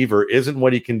receiver isn't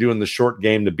what he can do in the short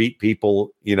game to beat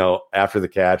people, after the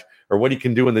catch, or what he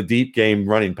can do in the deep game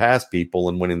running past people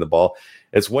and winning the ball.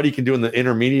 It's what he can do in the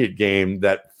intermediate game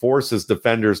that forces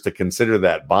defenders to consider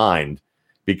that bind.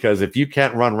 Because if you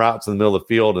can't run routes in the middle of the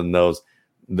field and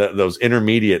those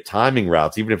intermediate timing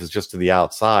routes, even if it's just to the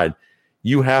outside,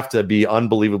 you have to be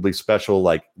unbelievably special,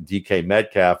 like DK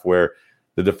Metcalf, where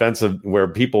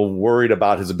people worried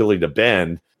about his ability to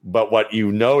bend. But what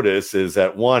you notice is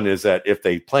that if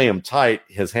they play him tight,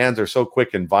 his hands are so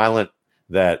quick and violent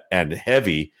and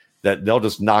heavy that they'll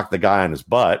just knock the guy on his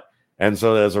butt. And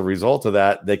so as a result of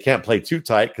that, they can't play too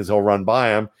tight because he'll run by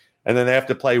him. And then they have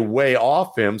to play way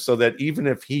off him so that even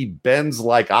if he bends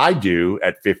like I do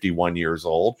at 51 years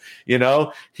old,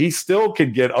 he still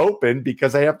can get open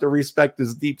because they have to respect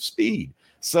his deep speed.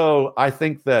 So I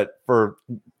think that for,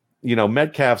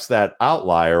 Metcalf's that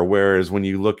outlier, whereas when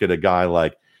you look at a guy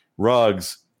like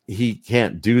Ruggs, he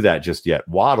can't do that just yet.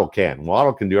 Waddle can.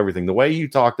 Waddle can do everything. The way you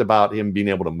talked about him being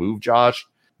able to move, Josh,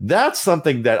 that's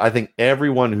something that I think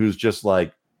everyone who's just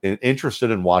like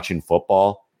interested in watching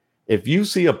football, if you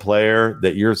see a player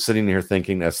that you're sitting here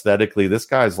thinking aesthetically, this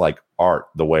guy's like art,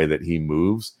 the way that he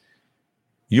moves,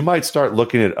 you might start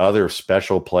looking at other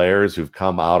special players who've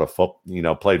come out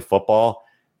of played football,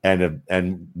 and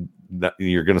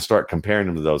you're going to start comparing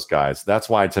them to those guys. That's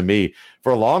why, to me,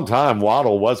 for a long time,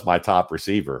 Waddle was my top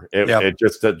receiver. It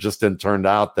just didn't turn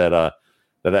out that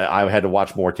I had to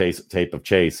watch more tape of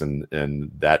Chase,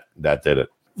 and that did it.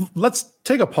 Let's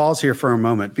take a pause here for a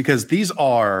moment, because these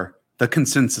are the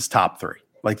consensus top three.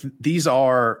 Like, these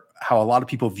are how a lot of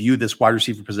people view this wide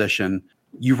receiver position.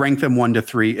 You rank them 1 to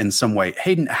 3 in some way.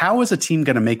 Hayden, how is a team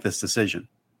going to make this decision?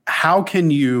 How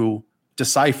can you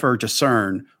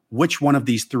discern which one of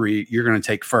these three you're going to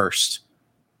take first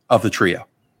of the trio?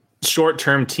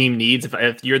 Short-term team needs.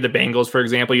 If you're the Bengals, for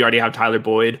example, you already have Tyler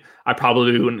Boyd. I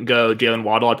probably wouldn't go Jalen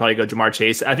Waddle. I'd probably go Jamar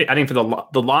Chase. I think for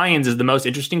the Lions is the most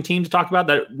interesting team to talk about,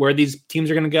 that where these teams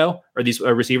are going to go, or these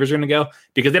receivers are going to go,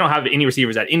 because they don't have any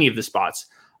receivers at any of the spots.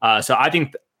 So I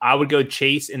think I would go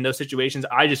Chase in those situations.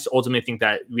 I just ultimately think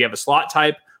that we have a slot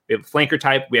type, we have a flanker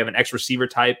type, we have an X receiver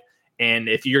type. And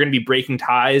if you're going to be breaking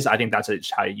ties, I think that's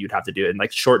how you'd have to do it in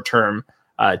like short-term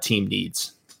team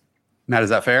needs. Matt, is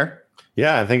that fair?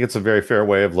 Yeah, I think it's a very fair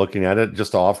way of looking at it.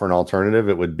 Just to offer an alternative,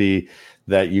 it would be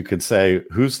that you could say,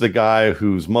 who's the guy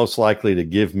who's most likely to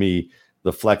give me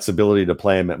the flexibility to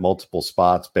play him at multiple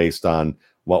spots based on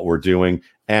what we're doing?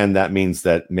 And that means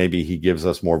that maybe he gives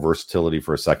us more versatility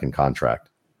for a second contract.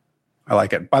 I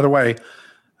like it. By the way,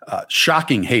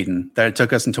 shocking, Hayden, that it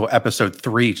took us until episode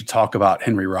 3 to talk about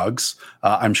Henry Ruggs.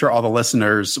 I'm sure all the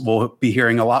listeners will be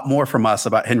hearing a lot more from us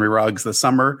about Henry Ruggs this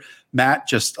summer. Matt,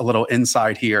 just a little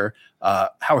insight here.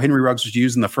 How Henry Ruggs was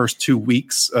used in the first 2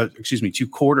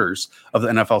 quarters of the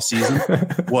NFL season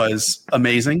was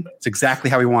amazing. It's exactly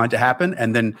how he wanted to happen.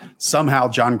 And then somehow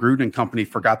John Gruden and company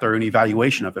forgot their own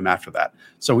evaluation of him after that.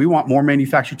 So we want more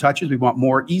manufactured touches. We want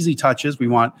more easy touches. We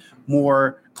want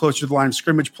more closer to the line of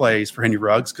scrimmage plays for Henry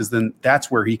Ruggs, because then that's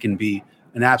where he can be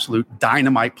an absolute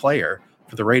dynamite player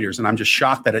for the Raiders. And I'm just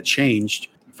shocked that it changed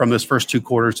from those first 2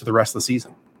 quarters to the rest of the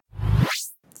season.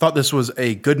 Thought this was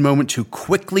a good moment to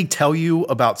quickly tell you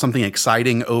about something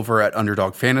exciting over at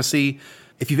Underdog Fantasy.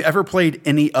 If you've ever played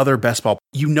any other best ball,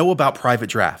 you know about private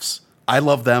drafts. I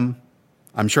love them.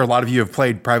 I'm sure a lot of you have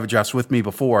played private drafts with me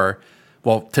before.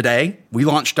 Well, today we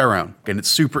launched our own, and it's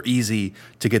super easy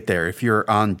to get there. If you're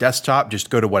on desktop,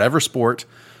 just go to whatever sport,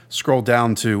 scroll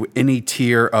down to any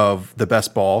tier of the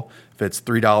best ball, if it's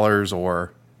 $3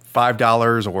 or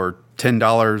 $5 or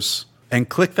 $10, and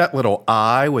click that little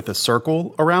I with a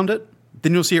circle around it.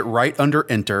 Then you'll see it right under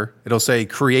enter. It'll say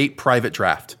create private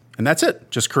draft. And that's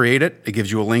it. Just create it. It gives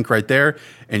you a link right there,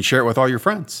 and share it with all your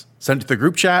friends. Send it to the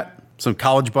group chat, some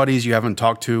college buddies you haven't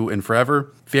talked to in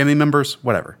forever, family members,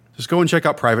 whatever. Just go and check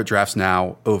out private drafts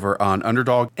now over on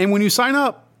Underdog. And when you sign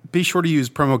up, be sure to use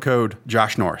promo code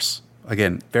Josh Norris.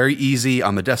 Again, very easy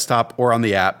on the desktop or on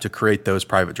the app to create those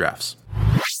private drafts.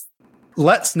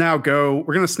 Let's now go.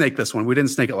 We're going to snake this one. We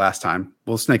didn't snake it last time.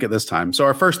 We'll snake it this time. So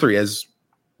our first 3, as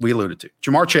we alluded to,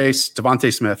 Jamar Chase,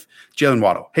 Devontae Smith, Jalen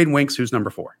Waddle. Hayden Winks, who's number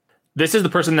 4? This is the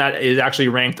person that is actually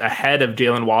ranked ahead of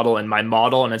Jalen Waddle in my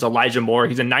model, and it's Elijah Moore.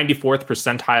 He's a 94th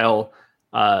percentile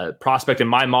prospect in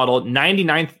my model,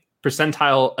 99th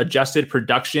percentile adjusted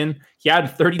production. He had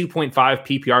 32.5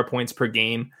 PPR points per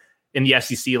game in the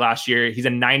SEC last year. He's a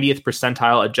 90th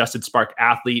percentile adjusted spark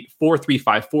athlete,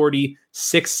 4.35 40,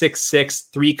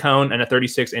 6.66, 3-cone, and a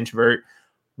 36-inch vert.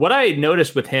 What I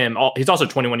noticed with him, he's also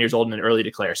 21 years old and an early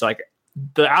declare. So like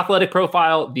the athletic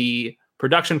profile, the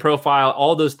production profile,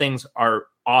 all those things are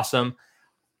awesome.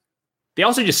 They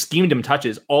also just schemed him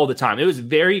touches all the time. It was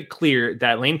very clear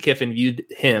that Lane Kiffin viewed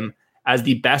him as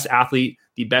the best athlete,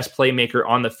 the best playmaker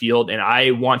on the field. And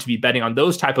I want to be betting on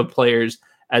those type of players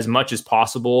as much as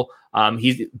possible.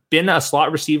 He's been a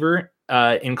slot receiver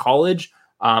in college.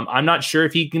 I'm not sure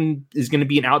if he is going to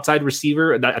be an outside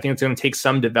receiver. I think it's going to take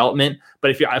some development.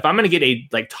 But if I'm going to get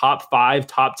a top 5,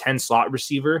 top 10 slot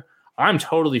receiver, I'm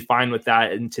totally fine with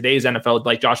that. In today's NFL,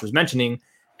 like Josh was mentioning,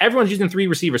 everyone's using 3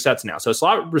 receiver sets now. So a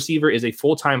slot receiver is a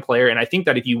full-time player. And I think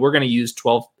that if you were going to use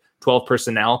 12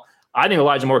 personnel, I think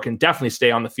Elijah Moore can definitely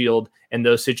stay on the field in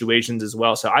those situations as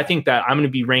well. So I think that I'm going to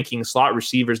be ranking slot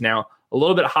receivers now a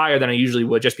little bit higher than I usually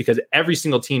would, just because every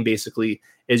single team basically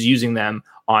is using them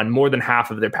on more than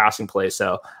half of their passing plays.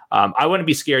 So I wouldn't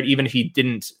be scared even if he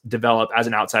didn't develop as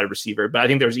an outside receiver, but I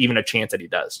think there's even a chance that he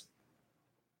does.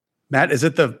 Matt, is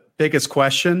it the biggest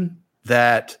question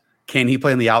that can he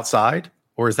play on the outside,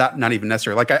 or is that not even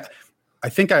necessary? Like I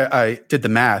think I did the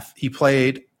math. He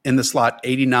played in the slot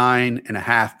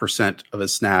 89.5% of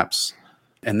his snaps.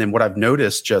 And then what I've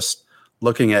noticed just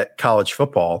looking at college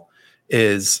football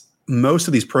is most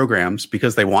of these programs,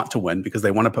 because they want to win, because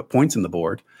they want to put points in the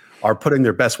board, are putting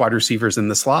their best wide receivers in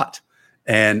the slot.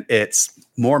 And it's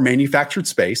more manufactured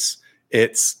space.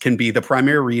 It can be the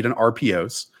primary read and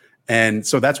RPOs. And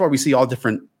so that's why we see all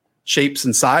different shapes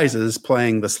and sizes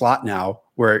playing the slot now,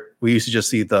 where we used to just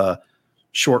see the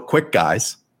short, quick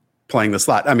guys playing the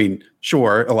slot. I mean,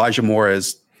 sure, Elijah Moore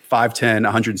is 5'10",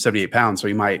 178 pounds, so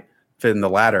he might fit in the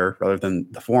latter rather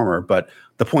than the former. But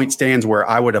the point stands where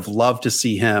I would have loved to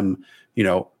see him,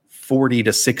 40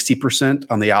 to 60%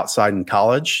 on the outside in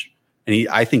college. And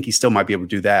I think he still might be able to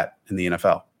do that in the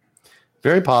NFL.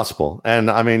 Very possible. And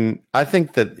I mean, I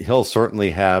think that he'll certainly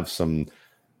have some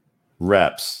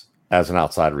reps as an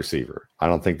outside receiver. I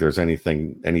don't think there's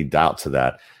any doubt to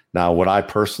that. Now, I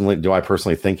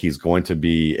personally think he's going to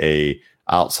be a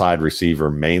outside receiver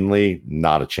mainly?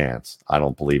 Not a chance. I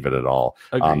don't believe it at all.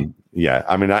 Yeah,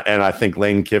 I mean, I think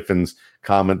Lane Kiffin's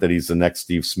comment that he's the next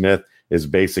Steve Smith is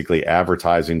basically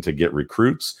advertising to get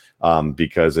recruits,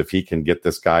 because if he can get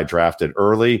this guy drafted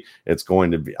early, it's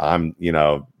going to be,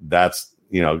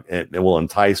 it will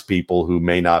entice people who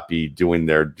may not be doing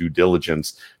their due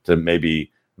diligence to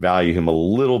maybe value him a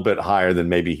little bit higher than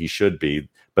maybe he should be.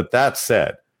 But that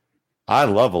said, I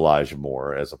love Elijah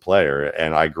Moore as a player,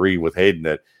 and I agree with Hayden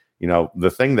that,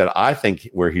 the thing that I think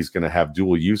where he's going to have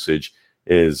dual usage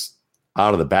is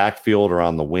out of the backfield or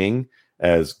on the wing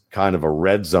as kind of a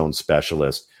red zone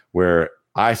specialist, where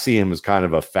I see him as kind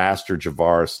of a faster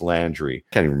Javaris Landry.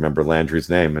 Can't even remember Landry's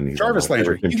name. And Jarvis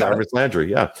Landry. Jarvis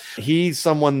Landry, yeah. He's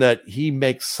someone that he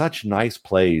makes such nice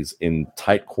plays in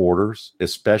tight quarters,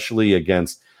 especially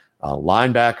against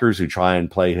linebackers who try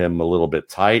and play him a little bit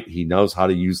tight. He knows how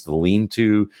to use the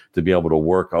lean-to be able to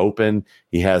work open.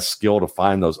 He has skill to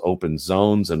find those open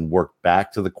zones and work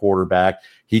back to the quarterback.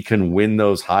 He can win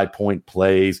those high point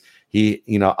plays. I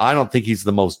don't think he's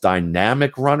the most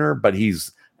dynamic runner, but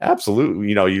he's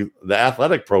absolutely, the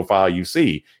athletic profile you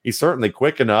see. He's certainly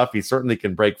quick enough. He certainly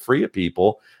can break free of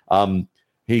people.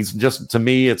 He's just, to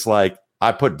me, it's like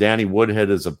I put Danny Woodhead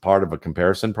as a part of a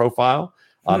comparison profile.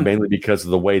 Mainly because of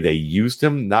the way they used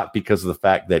him, not because of the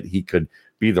fact that he could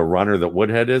be the runner that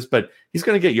Woodhead is, but he's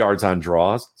going to get yards on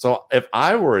draws. So if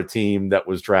I were a team that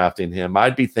was drafting him,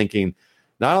 I'd be thinking,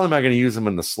 not only am I going to use him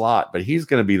in the slot, but he's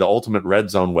going to be the ultimate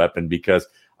red zone weapon because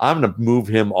I'm going to move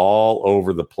him all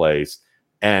over the place.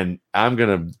 And I'm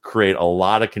going to create a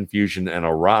lot of confusion and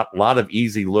a lot of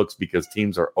easy looks because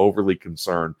teams are overly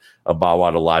concerned about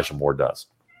what Elijah Moore does.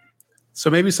 So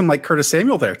maybe some like Curtis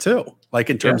Samuel there too, like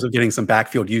in terms of getting some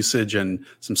backfield usage and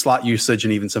some slot usage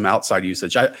and even some outside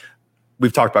usage.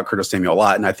 We've talked about Curtis Samuel a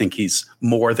lot, and I think he's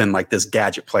more than like this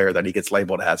gadget player that he gets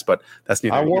labeled as. But that's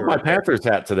neither. I wore my Panthers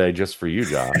hat today just for you,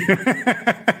 John.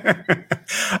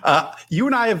 You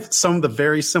and I have some of the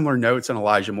very similar notes on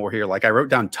Elijah Moore here. Like I wrote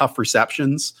down tough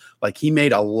receptions. Like he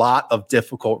made a lot of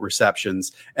difficult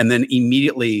receptions, and then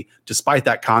immediately, despite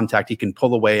that contact, he can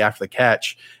pull away after the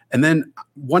catch. And then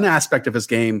one aspect of his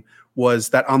game was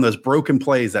that on those broken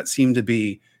plays that seemed to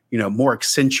be, more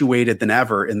accentuated than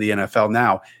ever in the NFL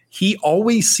now, he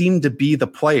always seemed to be the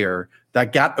player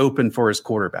that got open for his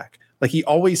quarterback. Like he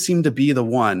always seemed to be the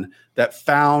one that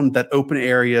found that open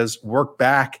areas, worked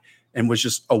back, and was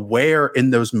just aware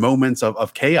in those moments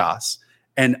of chaos.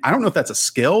 And I don't know if that's a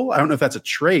skill. I don't know if that's a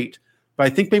trait, but I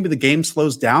think maybe the game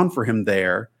slows down for him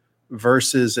there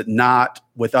versus not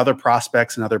with other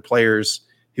prospects and other players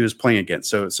he was playing against.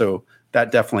 So that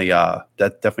definitely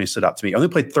stood out to me. Only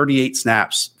played 38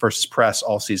 snaps versus press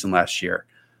all season last year.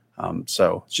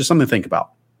 So it's just something to think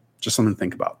about.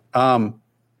 All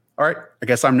right, I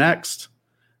guess I'm next.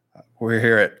 We're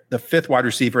here at the fifth wide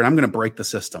receiver, and I'm going to break the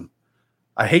system.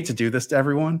 I hate to do this to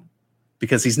everyone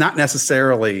because he's not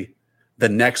necessarily the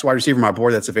next wide receiver on my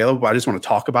board that's available, but I just want to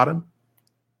talk about him.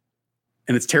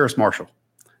 And it's Terrace Marshall.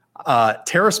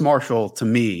 Terrace Marshall, to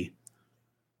me,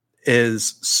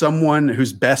 is someone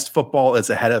whose best football is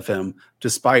ahead of him,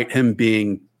 despite him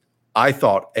being, I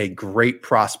thought, a great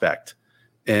prospect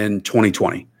in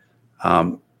 2020.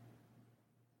 Right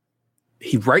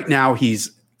now,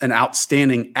 he's an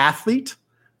outstanding athlete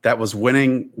that was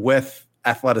winning with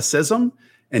athleticism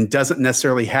and doesn't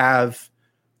necessarily have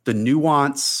the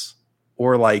nuance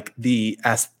or like the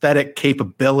aesthetic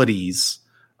capabilities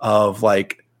of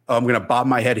like, I'm going to bob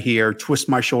my head here, twist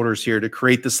my shoulders here to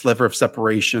create the sliver of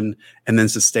separation and then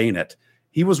sustain it.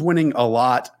 He was winning a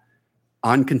lot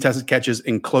on contested catches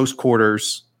in close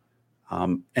quarters,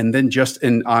 and then just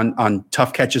on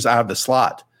tough catches out of the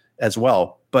slot as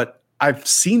well. But I've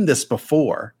seen this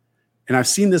before, and I've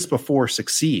seen this before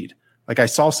succeed. Like I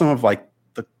saw some of like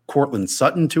the Cortland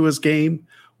Sutton to his game,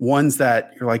 ones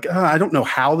that you're like, I don't know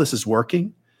how this is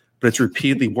working, but it's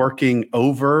repeatedly working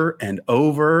over and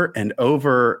over and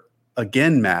over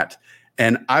again, Matt.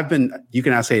 And you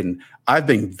can ask Hayden, I've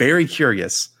been very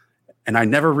curious, and I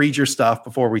never read your stuff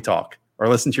before we talk or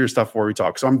listen to your stuff before we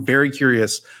talk. So I'm very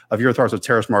curious of your thoughts of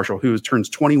Terrace Marshall, who turns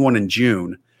 21 in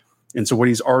June. And so what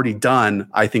he's already done,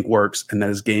 I think works, and that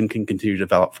his game can continue to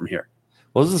develop from here.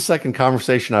 Well, this is the second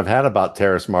conversation I've had about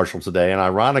Terrace Marshall today. And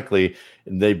ironically,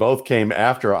 they both came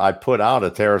after I put out a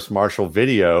Terrace Marshall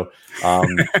video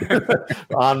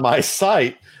on my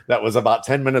site that was about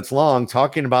 10 minutes long,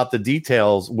 talking about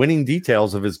the winning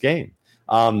details of his game.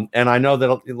 And I know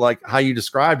that, like how you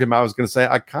described him, I was going to say,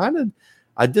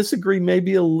 I disagree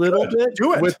maybe a little bit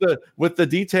with the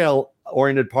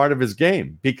detail-oriented part of his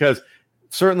game, because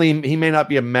certainly he may not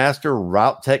be a master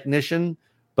route technician,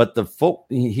 but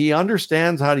he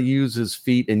understands how to use his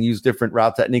feet and use different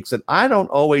route techniques that I don't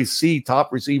always see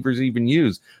top receivers even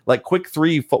use, like quick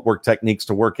three footwork techniques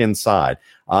to work inside,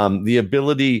 the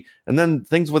ability, and then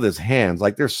things with his hands.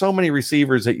 Like there's so many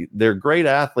receivers that they're great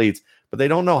athletes, but they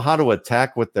don't know how to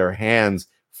attack with their hands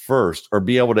first or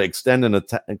be able to extend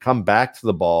and come back to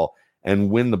the ball and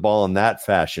win the ball in that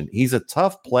fashion. He's a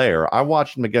tough player. I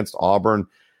watched him against Auburn,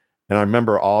 and I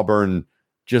remember Auburn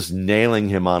just nailing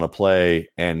him on a play,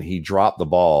 and he dropped the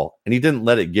ball and he didn't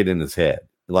let it get in his head.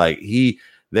 Like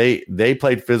they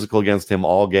played physical against him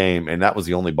all game, and that was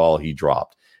the only ball he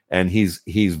dropped. And he's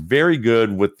very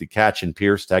good with the catch and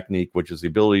pierce technique, which is the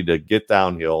ability to get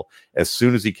downhill as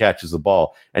soon as he catches the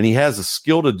ball. And he has a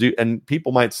skill to do, and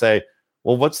people might say,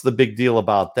 well, what's the big deal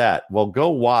about that? Well, go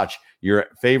watch your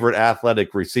favorite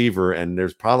athletic receiver, and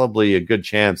there's probably a good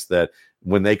chance that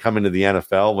when they come into the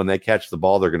NFL, when they catch the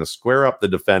ball, they're going to square up the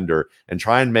defender and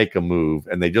try and make a move,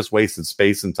 and they just wasted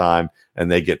space and time,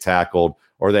 and they get tackled,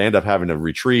 or they end up having to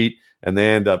retreat, and they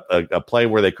end up a play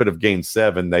where they could have gained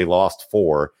 7, they lost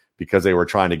 4 because they were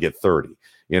trying to get 30.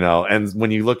 And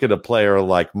when you look at a player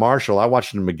like Marshall, I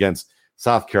watched him against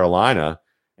South Carolina,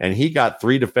 and he got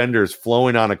 3 defenders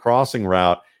flowing on a crossing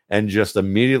route and just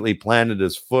immediately planted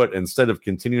his foot. Instead of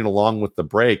continuing along with the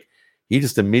break, he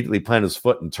just immediately planted his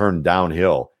foot and turned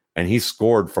downhill. And he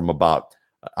scored from about,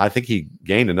 I think he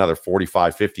gained another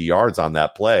 45, 50 yards on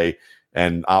that play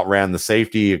and outran the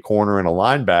safety, a corner, and a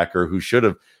linebacker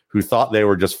who thought they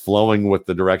were just flowing with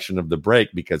the direction of the break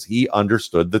because he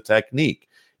understood the technique.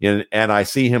 And I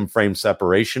see him frame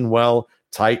separation well,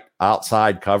 tight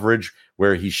outside coverage,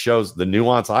 where he shows the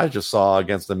nuance I just saw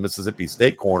against the Mississippi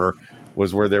State corner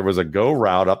was where there was a go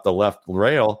route up the left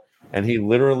rail, and he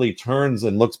literally turns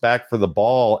and looks back for the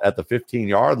ball at the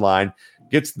 15-yard line,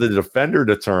 gets the defender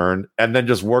to turn, and then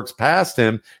just works past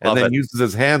him, and then uses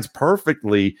his hands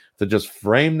perfectly to just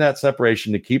frame that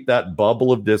separation to keep that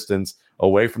bubble of distance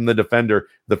away from the defender.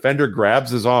 The defender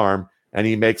grabs his arm, and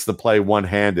he makes the play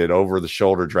one-handed over the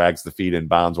shoulder, drags the feet in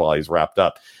bounds while he's wrapped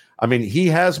up. I mean, he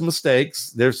has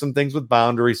mistakes. There's some things with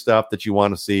boundary stuff that you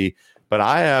want to see, but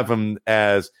I have him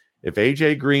as if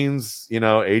AJ Green's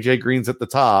at the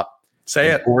top,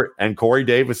 and Corey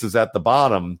Davis is at the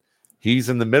bottom, he's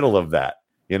in the middle of that.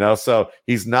 So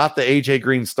he's not the AJ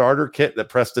Green starter kit that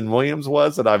Preston Williams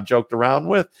was that I've joked around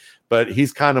with, but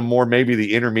he's kind of more maybe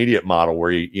the intermediate model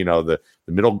where the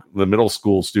middle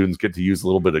school students get to use a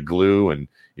little bit of glue and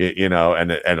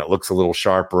it looks a little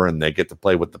sharper, and they get to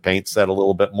play with the paint set a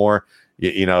little bit more,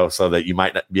 so that you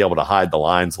might not be able to hide the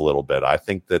lines a little bit. I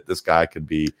think that this guy could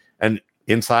be an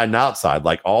inside and outside,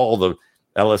 like all the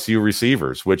LSU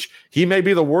receivers, which he may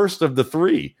be the worst of the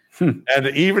 3. And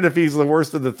even if he's the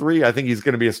worst of the 3, I think he's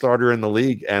going to be a starter in the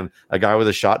league and a guy with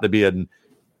a shot to be a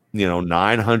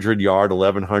 900-yard,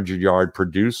 1,100-yard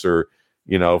producer,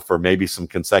 for maybe some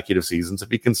consecutive seasons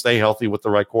if he can stay healthy with the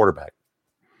right quarterback.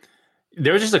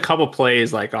 There was just a couple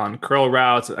plays like on curl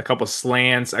routes, a couple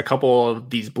slants, a couple of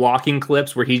these blocking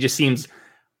clips where he just seems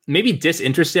maybe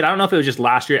disinterested. I don't know if it was just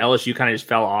last year LSU kind of just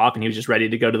fell off and he was just ready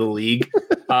to go to the league.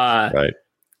 Right.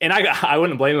 And I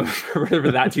wouldn't blame him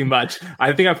for that too much.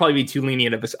 I think I'd probably be too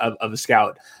lenient of a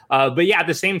scout. But yeah, at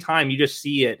the same time, you just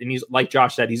see it. And he's, like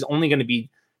Josh said, he's only going to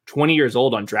be 20 years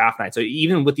old on draft night. So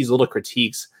even with these little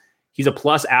critiques, he's a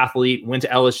plus athlete, went to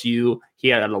LSU. He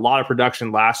had a lot of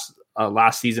production last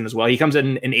season as well. He comes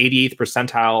in an 88th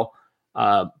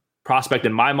percentile prospect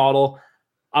in my model.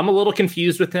 I'm a little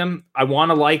confused with him. I want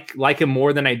to like him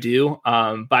more than I do.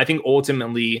 But I think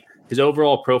ultimately his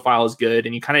overall profile is good.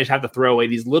 And you kind of just have to throw away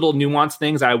these little nuanced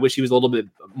things I wish he was a little bit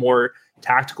more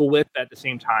tactical with. At the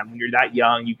same time, when you're that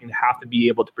young, you can have to be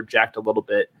able to project a little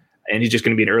bit. And he's just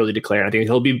going to be an early declare. And I think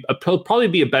he'll probably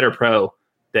be a better pro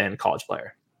than college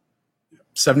player.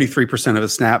 73% of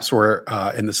his snaps were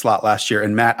in the slot last year.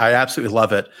 And Matt, I absolutely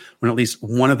love it when at least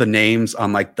one of the names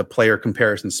on like the player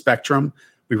comparison spectrum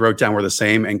we wrote down were the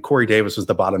same, and Corey Davis was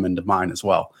the bottom end of mine as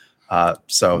well.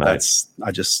 So nice. I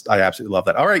absolutely love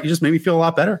that. All right, you just made me feel a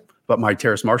lot better about my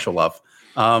Terrace Marshall love.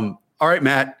 All right,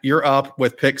 Matt, you're up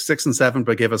with picks 6 and 7,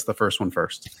 but give us the first one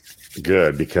first.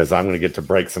 Good, because I'm going to get to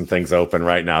break some things open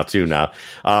right now too.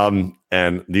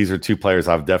 And these are 2 players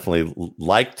I've definitely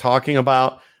liked talking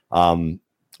about. One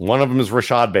of them is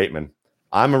Rashad Bateman.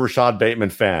 I'm a Rashad Bateman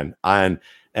fan, and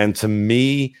to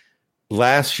me,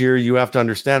 last year, you have to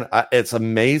understand, it's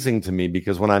amazing to me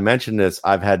because when I mention this,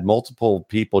 I've had multiple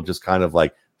people just kind of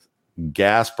like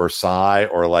gasp or sigh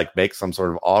or like make some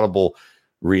sort of audible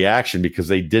reaction because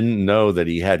they didn't know that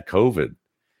he had COVID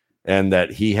and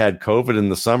that he had COVID in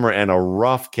the summer and a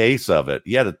rough case of it.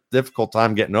 He had a difficult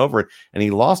time getting over it, and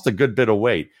he lost a good bit of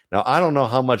weight. Now, I don't know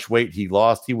how much weight he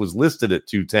lost. He was listed at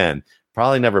 210,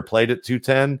 probably never played at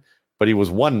 210, but he was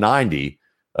 190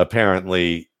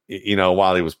 apparently,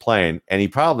 while he was playing, and he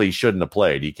probably shouldn't have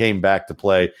played. He came back to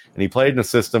play, and he played in a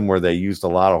system where they used a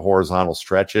lot of horizontal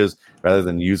stretches rather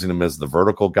than using him as the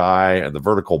vertical guy and the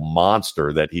vertical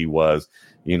monster that he was,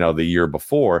 the year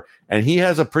before. And he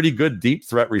has a pretty good deep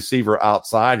threat receiver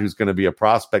outside who's going to be a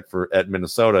prospect at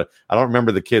Minnesota. I don't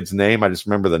remember the kid's name. I just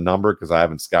remember the number because I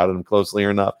haven't scouted him closely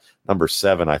enough. Number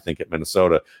 7, I think, at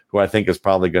Minnesota, who I think is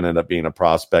probably going to end up being a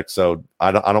prospect. So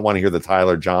I don't want to hear the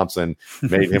Tyler Johnson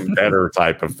made him better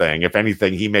type of thing. If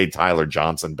anything, he made Tyler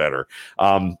Johnson better.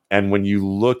 And when you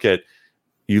look at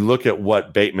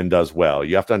what Bateman does well,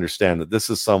 you have to understand that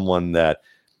this is someone that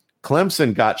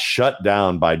Clemson got shut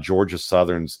down by Georgia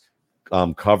Southern's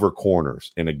cover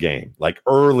corners in a game, like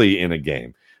early in a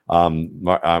game.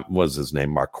 Was his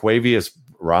name Marquavius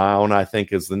Brown, I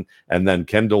think and then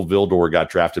Kendall Vildor got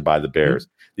drafted by the Bears.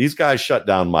 Mm-hmm. These guys shut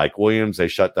down Mike Williams. They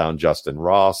shut down Justin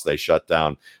Ross. They shut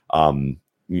down,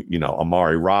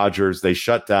 Amari Rogers. They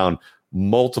shut down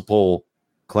multiple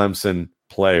Clemson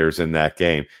players in that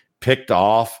game. Picked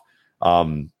off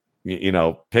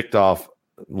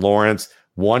Lawrence,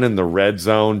 one in the red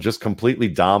zone, just completely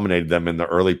dominated them in the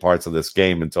early parts of this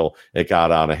game until it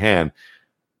got out of hand.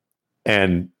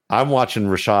 And I'm watching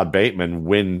Rashad Bateman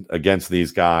win against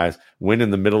these guys, win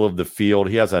in the middle of the field.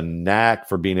 He has a knack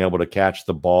for being able to catch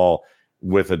the ball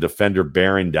with a defender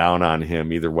bearing down on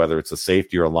him, either whether it's a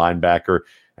safety or a linebacker,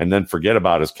 and then forget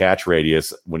about his catch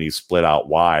radius when he's split out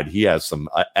wide. He has some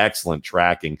excellent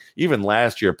tracking. Even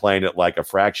last year, playing it like a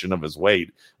fraction of his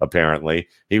weight, apparently,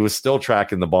 he was still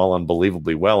tracking the ball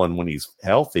unbelievably well. And when he's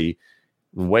healthy,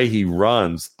 the way he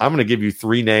runs, I'm going to give you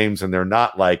 3 names, and they're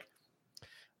not like,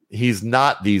 he's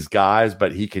not these guys,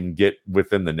 but he can get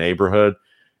within the neighborhood.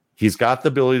 He's got the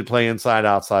ability to play inside,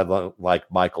 outside like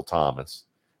Michael Thomas.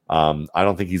 I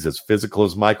don't think he's as physical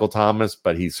as Michael Thomas,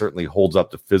 but he certainly holds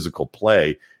up to physical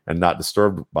play and not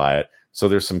disturbed by it. So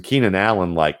there's some Keenan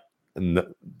Allen like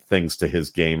things to his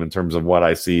game in terms of what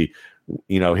I see.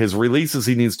 His releases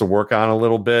he needs to work on a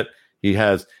little bit. He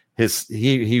has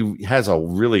he has a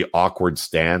really awkward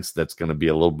stance that's going to be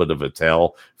a little bit of a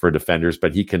tell for defenders,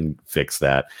 but he can fix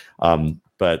that.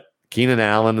 But Keenan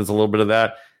Allen is a little bit of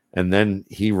that. And then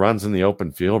he runs in the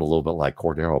open field a little bit like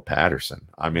Cordero Patterson.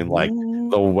 I mean, like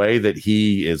the way that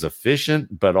he is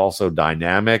efficient, but also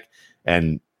dynamic,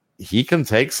 and he can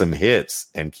take some hits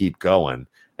and keep going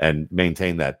and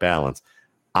maintain that balance.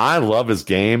 I love his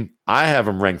game. I have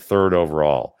him ranked 3rd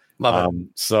overall. Love it.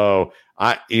 So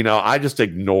I just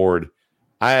ignored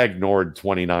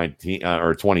 2019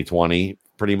 or 2020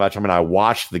 pretty much. I mean, I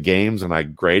watched the games and I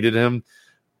graded him,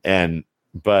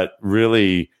 but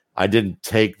really I didn't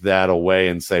take that away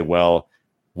and say, well,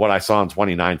 what I saw in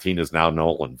 2019 is now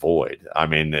null and void. I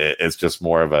mean, it's just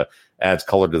more of adds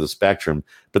color to the spectrum.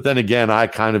 But then again, I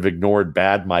kind of ignored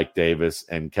bad Mike Davis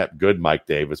and kept good Mike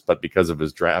Davis. But because of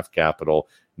his draft capital,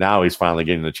 now he's finally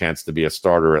getting the chance to be a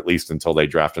starter, at least until they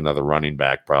draft another running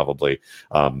back, probably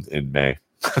in May.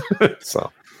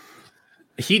 So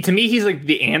to me, he's like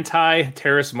the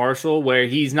anti-Terrace Marshall, where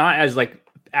he's not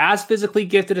as physically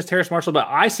gifted as Terrace Marshall, but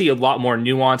I see a lot more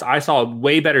nuance. I saw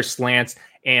way better slants,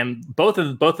 and both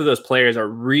of those players are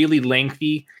really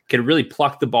lengthy, can really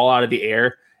pluck the ball out of the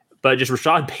air. But just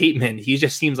Rashad Bateman, he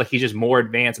just seems like he's just more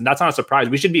advanced, and that's not a surprise.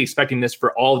 We should be expecting this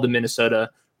for all of the Minnesota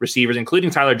receivers, including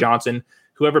Tyler Johnson,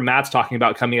 whoever Matt's talking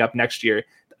about coming up next year.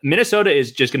 Minnesota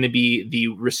is just going to be the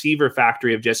receiver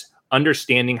factory of just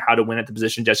understanding how to win at the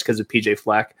position just because of PJ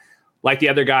Fleck. Like the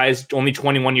other guys, only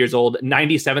 21 years old,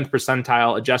 97th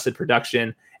percentile adjusted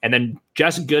production, and then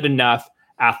just good enough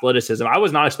athleticism. I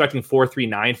was not expecting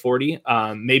 4.39 40.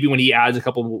 Maybe when he adds a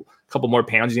couple more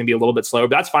pounds, he's going to be a little bit slower,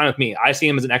 but that's fine with me. I see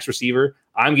him as an X receiver.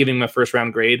 I'm giving him a 1st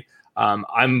round grade.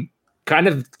 I'm kind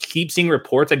of keep seeing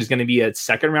reports that he's going to be a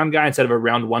 2nd round guy instead of a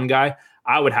round 1 guy.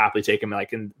 I would happily take him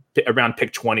like in around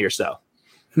pick 20 or so.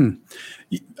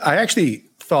 I actually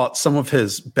thought some of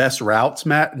his best routes,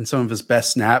 Matt, and some of his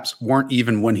best snaps weren't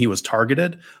even when he was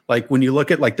targeted. Like when you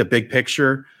look at like the big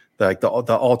picture, like the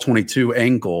all 22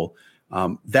 angle,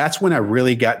 that's when I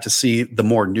really got to see the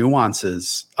more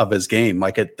nuances of his game,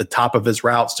 like at the top of his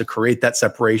routes to create that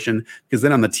separation. Because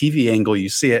then on the TV angle, you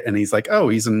see it and he's like, oh,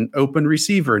 he's an open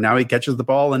receiver. Now he catches the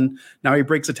ball and now he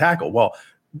breaks a tackle. Well,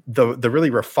 the really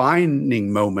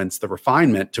refining moments, the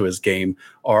refinement to his game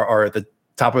are at the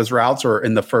top of his routes or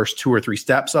in the first 2 or 3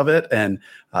 steps of it. And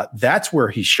that's where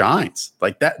he shines.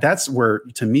 Like that's where,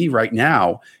 to me right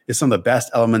now, is some of the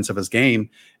best elements of his game.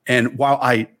 And while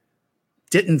I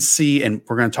didn't see, and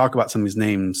we're going to talk about some of these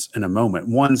names in a moment,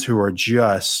 ones who are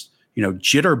just,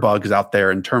 jitterbugs out there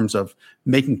in terms of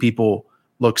making people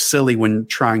look silly when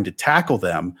trying to tackle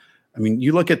them. I mean,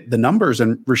 you look at the numbers,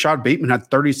 and Rashad Bateman had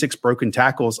 36 broken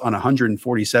tackles on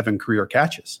 147 career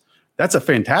catches. That's a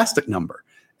fantastic number.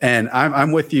 And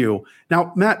I'm with you.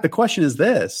 Now, Matt, the question is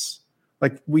this.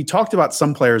 Like, we talked about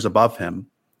some players above him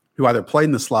who either play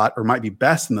in the slot or might be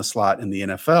best in the slot in the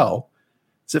NFL.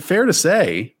 Is it fair to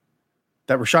say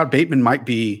that Rashad Bateman might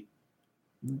be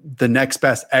the next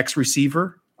best X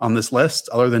receiver on this list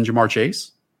other than Jamar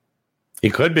Chase?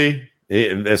 He could be,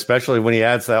 especially when he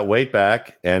adds that weight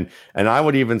back. And I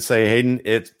would even say, Hayden,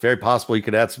 it's very possible he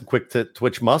could add some quick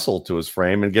twitch muscle to his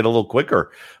frame and get a little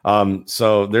quicker.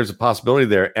 So there's a possibility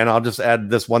there. And I'll just add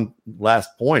this one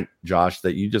last point, Josh,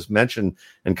 that you just mentioned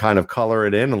and kind of color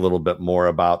it in a little bit more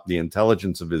about the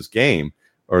intelligence of his game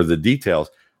or the details.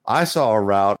 I saw a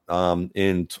route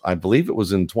I believe it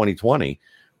was in 2020,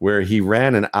 where he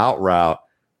ran an out route,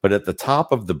 but at the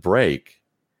top of the break,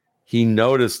 he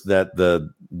noticed that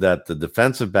the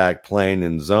defensive back playing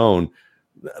in zone,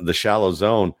 the shallow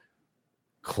zone,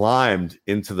 climbed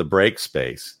into the break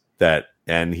space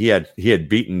and he had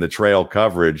beaten the trail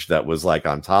coverage that was like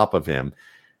on top of him,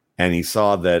 and he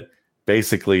saw that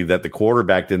basically that the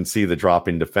quarterback didn't see the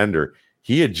dropping defender.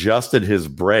 He adjusted his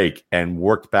break and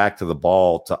worked back to the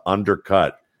ball to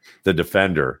undercut the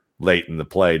defender late in the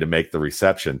play to make the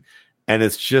reception. And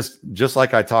it's just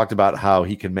like I talked about how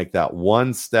he can make that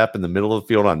one step in the middle of the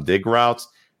field on dig routes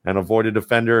and avoid a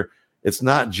defender. It's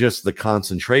not just the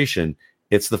concentration.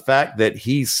 It's the fact that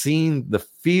he's seen the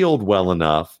field well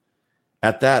enough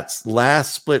at that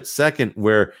last split second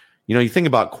where, you think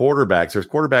about quarterbacks. There's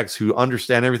quarterbacks who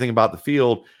understand everything about the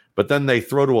field, but then they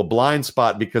throw to a blind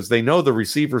spot because they know the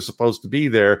receiver's supposed to be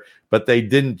there, but they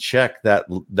didn't check that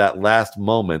last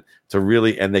moment to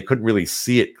really, and they couldn't really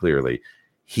see it clearly.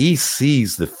 He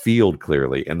sees the field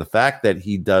clearly. And the fact that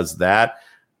he does that,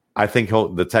 I think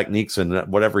the techniques and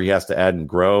whatever he has to add and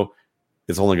grow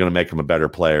is only going to make him a better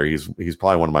player. He's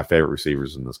probably one of my favorite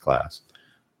receivers in this class.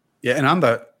 Yeah. And on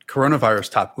the coronavirus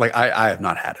top, like I have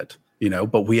not had it,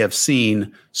 but we have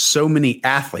seen so many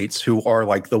athletes who are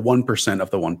like the 1%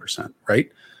 of the 1%,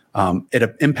 right?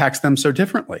 It impacts them so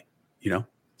differently.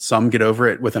 Some get over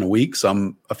it within a week,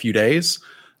 some a few days.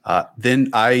 Then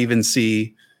I even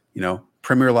see,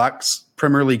 Premier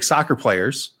League soccer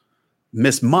players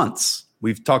miss months.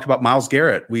 We've talked about Myles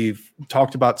Garrett. We've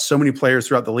talked about so many players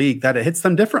throughout the league that it hits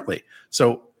them differently.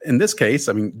 So in this case,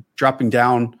 dropping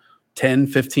down 10,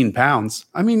 15 pounds,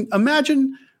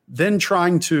 imagine then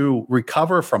trying to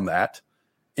recover from that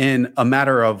in a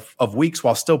matter of weeks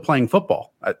while still playing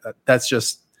football. That's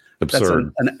just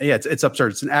absurd. It's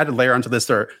absurd. It's an added layer onto this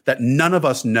that none of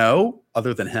us know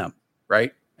other than him,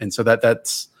 right? And so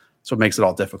that's what makes it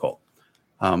all difficult.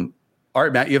 All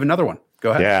right, Matt, you have another one. Go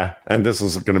ahead. Yeah, and this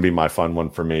is going to be my fun one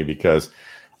for me because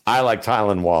I like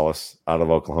Tylan Wallace out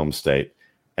of Oklahoma State.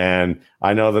 And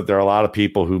I know that there are a lot of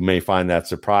people who may find that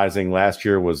surprising. Last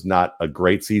year was not a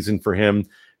great season for him,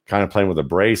 kind of playing with a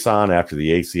brace on after the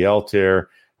ACL tear.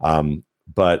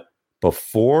 But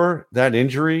before that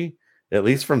injury, at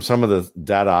least from some of the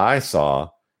data I saw,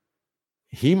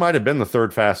 he might have been the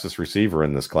third fastest receiver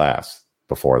in this class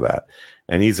before that.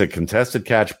 And he's a contested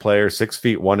catch player, 6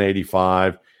 feet,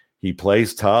 185. He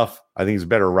plays tough. I think he's a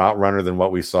better route runner than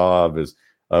what we saw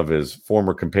of his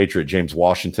former compatriot, James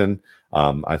Washington.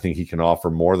 I think he can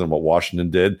offer more than what Washington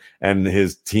did. And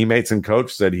his teammates and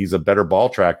coach said he's a better ball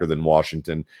tracker than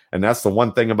Washington. And that's the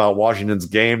one thing about Washington's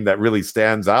game that really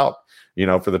stands out,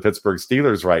 for the Pittsburgh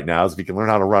Steelers right now, is if he can learn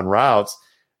how to run routes,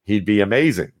 he'd be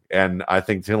amazing. And I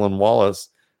think Tylan Wallace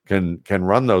can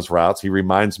run those routes. He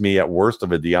reminds me at worst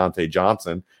of a Deontay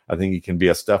Johnson. I think he can be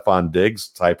a Stephon Diggs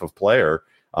type of player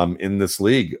in this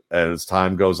league as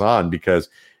time goes on, because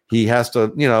he has to,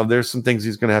 there's some things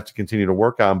he's going to have to continue to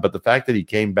work on. But the fact that he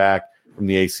came back from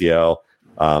the ACL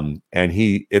and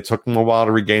it took him a while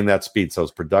to regain that speed. So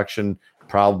his production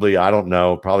probably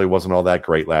wasn't all that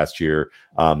great last year.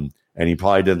 And he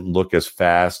probably didn't look as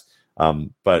fast.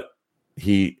 But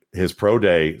his pro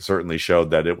day certainly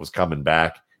showed that it was coming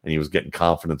back and he was getting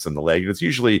confidence in the leg. And it's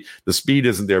usually the speed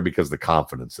isn't there because the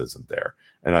confidence isn't there.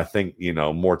 And I think,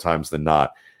 more times than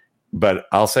not. But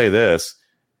I'll say this,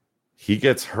 he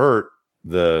gets hurt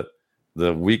the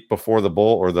week before the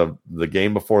bowl, or the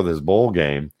game before his bowl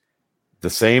game, the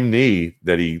same knee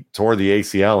that he tore the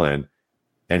ACL in,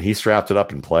 and he strapped it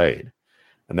up and played.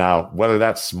 Now, whether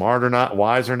that's smart or not,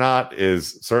 wise or not,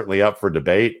 is certainly up for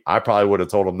debate. I probably would have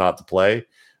told him not to play.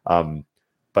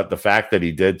 But the fact that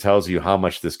he did tells you how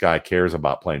much this guy cares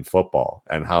about playing football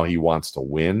and how he wants to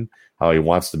win, how he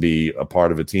wants to be a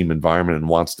part of a team environment and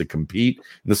wants to compete.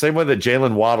 In the same way that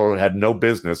Jalen Waddle had no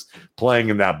business playing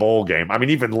in that bowl game.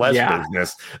 Even less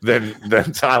business than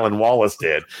Tylan Wallace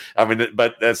did.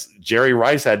 But Jerry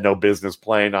Rice had no business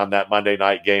playing on that Monday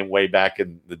night game way back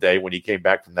in the day when he came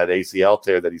back from that ACL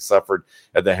tear that he suffered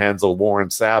at the hands of Warren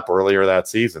Sapp earlier that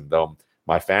season, though.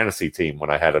 My fantasy team,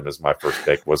 when I had him as my first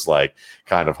pick, was like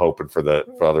kind of hoping for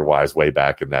otherwise way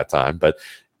back in that time. But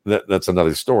that's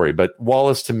another story. But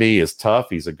Wallace to me is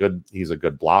tough. He's a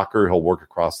good blocker. He'll work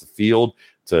across the field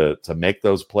to make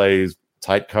those plays,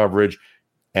 tight coverage.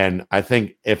 And I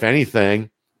think if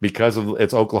anything, because of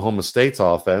it's Oklahoma State's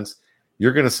offense,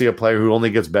 you're going to see a player who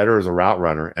only gets better as a route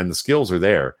runner, and the skills are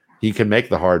there. He can make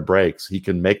the hard breaks. He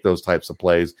can make those types of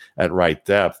plays at right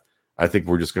depth. I think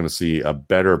we're just going to see I think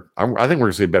we're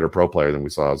going to see a better pro player than we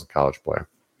saw as a college player.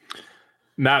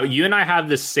 Matt, you and I have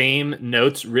the same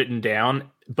notes written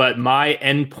down. but my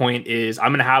end point is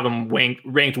I'm going to have him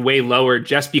ranked way lower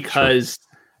just because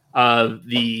of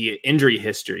the injury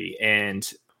history. And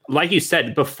like you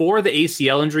said, before the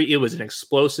ACL injury, it was an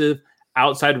explosive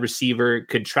outside receiver,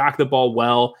 could track the ball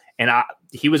well, and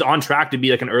he was on track to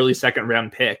be like an early second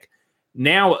round pick.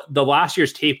 Now, the last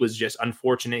year's tape was just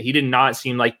unfortunate. He did not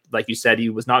seem like you said, he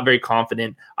was not very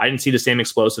confident. I didn't see the same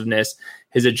explosiveness.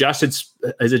 His adjusted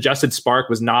spark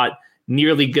was not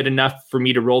nearly good enough for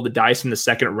me to roll the dice in the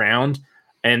second round.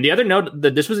 And the other note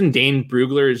that this was in Dane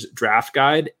Brugler's draft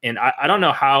guide, and I don't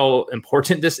know how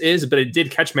important this is, but it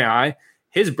did catch my eye.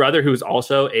 His brother, who is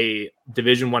also a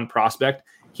Division I prospect,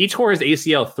 he tore his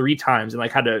ACL 3 times and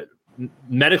had to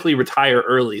medically retire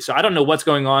early. So I don't know what's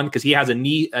going on because he has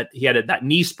that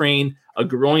knee sprain, a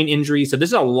groin injury. So this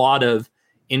is a lot of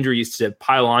injuries to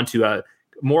pile onto a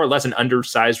more or less an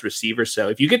undersized receiver. So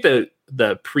if you get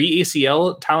the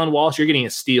pre-ACL Tylan Wallace, you're getting a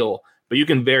steal, but you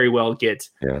can very well get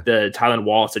the Tylan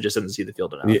Wallace that just doesn't see the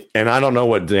field enough. Yeah, and I don't know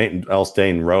what else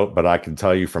Dane wrote, but I can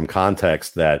tell you from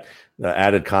context that the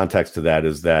added context to that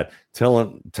is that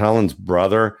Tylan's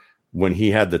brother, when he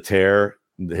had the tear,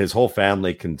 his whole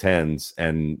family contends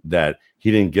and that he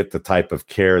didn't get the type of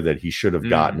care that he should have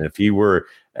gotten if he were,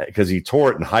 because he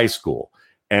tore it in high school.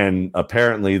 And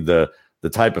apparently the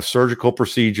type of surgical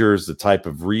procedures, the type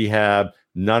of rehab,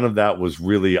 none of that was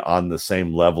really on the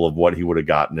same level of what he would have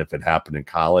gotten if it happened in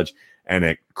college. And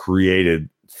it created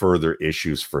further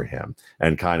issues for him.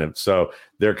 And so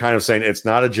they're kind of saying it's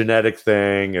not a genetic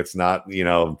thing. It's not,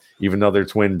 even though they're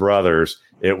twin brothers,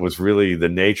 it was really the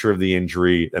nature of the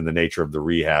injury and the nature of the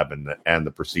rehab and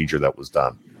the procedure that was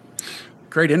done.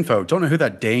 Great info. Don't know who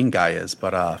that Dane guy is,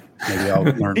 but maybe I'll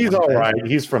learn. He's all right.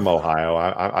 He's from Ohio.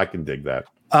 I can dig that.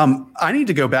 I need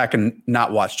to go back and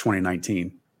not watch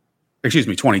 2019. Excuse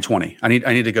me, 2020. I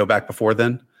need to go back before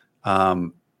then,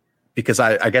 because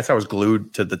I guess I was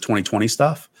glued to the 2020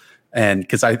 stuff, and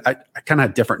because I kind of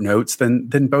had different notes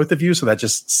than both of you, so that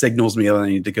just signals me that I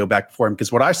need to go back before him.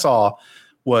 Because what I saw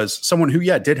was someone who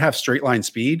did have straight line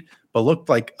speed, but looked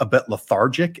like a bit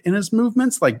lethargic in his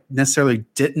movements, like necessarily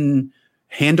didn't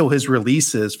handle his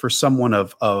releases for someone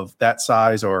of that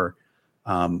size or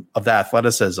of the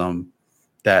athleticism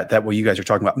that what you guys are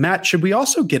talking about. Matt, should we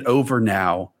also get over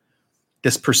now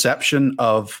this perception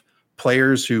of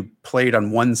players who played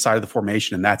on one side of the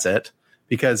formation and that's it?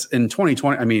 Because in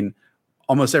 2020,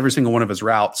 almost every single one of his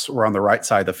routes were on the right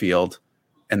side of the field,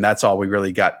 and that's all we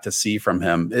really got to see from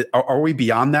him. Are we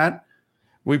beyond that?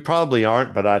 We probably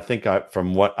aren't, but I think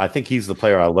I think he's the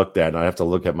player I looked at, and I have to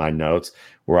look at my notes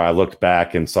where I looked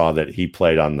back and saw that he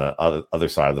played on the other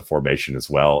side of the formation as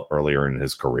well earlier in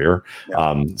his career.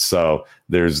 Yeah. So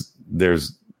there's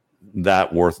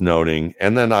that worth noting.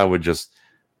 And then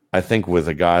I think with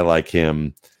a guy like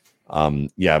him,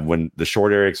 when the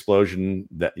short area explosion,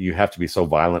 that you have to be so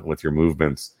violent with your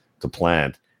movements to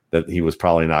plant, that he was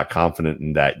probably not confident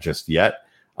in that just yet.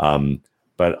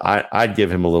 But I'd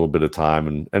give him a little bit of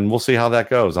time, and we'll see how that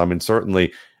goes.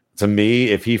 Certainly to me,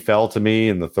 if he fell to me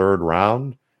in the 3rd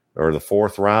round or the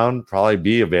 4th round, probably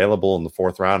be available in the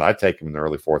 4th round, I'd take him in the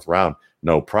early 4th round,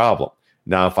 no problem.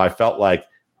 Now, if I felt like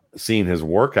seeing his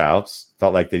workouts,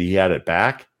 felt like that he had it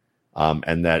back,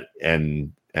 and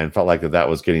felt like that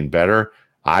was getting better,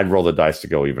 I'd roll the dice to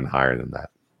go even higher than that.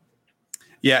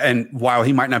 Yeah, and while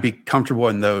he might not be comfortable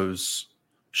in those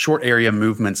short area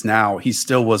movements now, he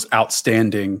still was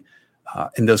outstanding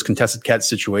in those contested catch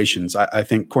situations. I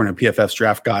think according to PFF's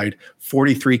draft guide,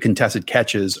 43 contested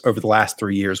catches over the last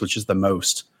 3 years, which is the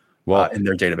most in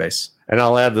their database. And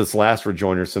I'll add this last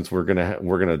rejoinder, since we're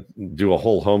gonna do a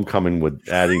whole homecoming with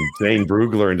adding Dane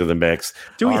Brugler into the mix.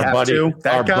 Do we have to?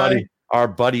 That guy? Our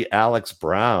buddy Alex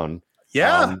Brown.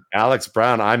 Yeah, Alex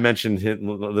Brown. I mentioned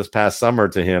him this past summer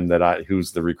to him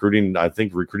who's the recruiting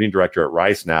director at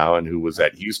Rice now, and who was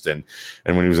at Houston.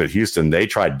 And when he was at Houston, they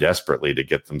tried desperately to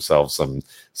get themselves some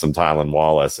Tylan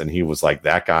Wallace, and he was like,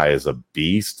 that guy is a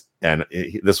beast. And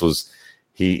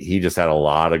he just had a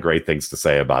lot of great things to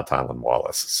say about Tylan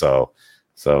Wallace. So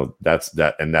that's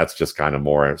that, and that's just kind of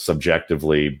more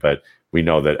subjectively, but we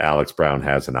know that Alex Brown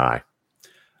has an eye.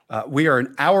 We are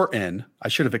an hour in. I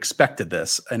should have expected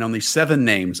this, and only 7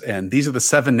 names. And these are the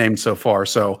 7 names so far.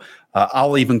 So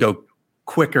I'll even go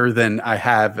quicker than I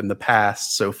have in the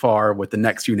past so far with the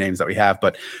next few names that we have.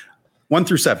 But 1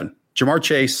 through 7, Jamar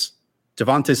Chase,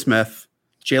 Devontae Smith,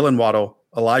 Jalen Waddle,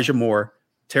 Elijah Moore,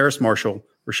 Terrace Marshall,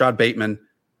 Rashad Bateman,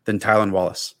 then Tylan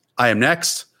Wallace. I am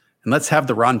next, and let's have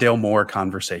the Rondale Moore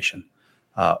conversation.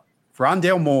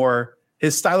 Rondale Moore,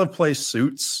 his style of play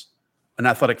suits an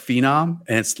athletic phenom,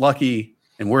 and it's lucky,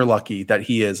 and we're lucky that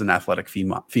he is an athletic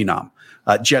phenom.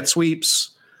 Jet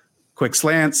sweeps, quick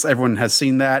slants. Everyone has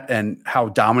seen that and how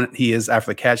dominant he is after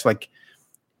the catch. Like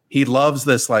he loves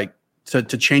this, like to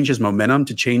change his momentum,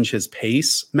 to change his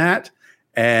pace, Matt.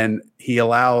 And he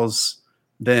allows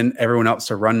then everyone else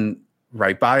to run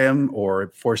right by him or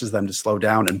forces them to slow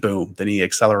down, and boom, then he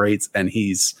accelerates and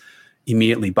he's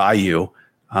immediately by you.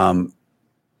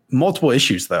 Multiple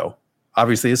issues though,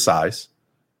 obviously his size.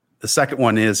 The second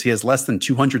one is he has less than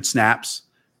 200 snaps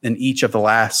in each of the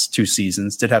last 2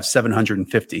 seasons, did have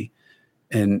 750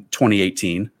 in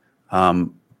 2018.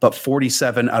 But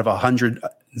 47 out of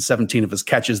 117 of his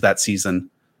catches that season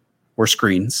were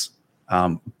screens.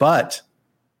 But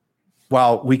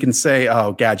while we can say,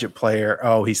 oh, gadget player,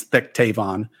 oh, he's thick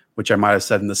Tavon, which I might have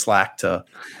said in the Slack to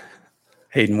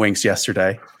Hayden Winks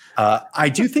yesterday, I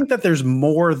do think that there's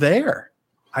more there.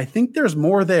 I think there's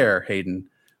more there, Hayden,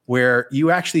 where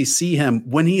you actually see him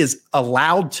when he is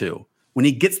allowed to, when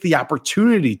he gets the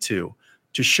opportunity to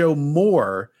show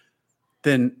more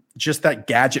than just that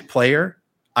gadget player.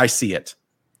 I see it.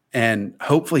 And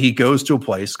hopefully he goes to a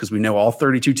place, because we know all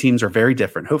 32 teams are very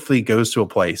different. Hopefully he goes to a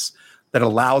place that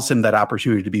allows him that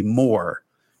opportunity to be more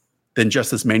than just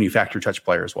this manufactured touch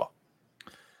player as well.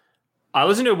 I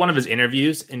listened to one of his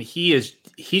interviews, and he's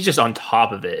just on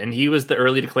top of it. And he was the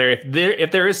early declarer.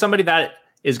 If there is somebody that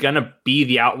is going to be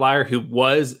the outlier who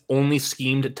was only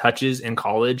schemed touches in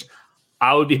college,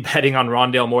 I would be betting on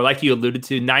Rondale Moore. Like you alluded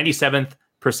to, 97th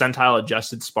percentile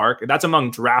adjusted spark. That's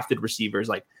among drafted receivers,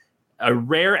 like a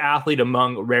rare athlete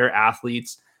among rare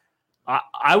athletes.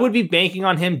 I would be banking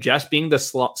on him just being the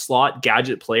slot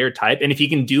gadget player type. And if he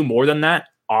can do more than that,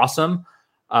 awesome.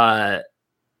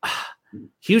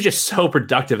 He was just so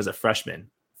productive as a freshman.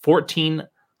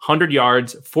 1,400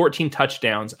 yards, 14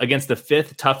 touchdowns against the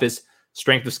 5th toughest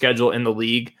strength of schedule in the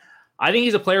league. I think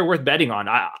he's a player worth betting on.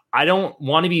 I don't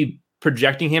want to be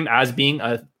projecting him as being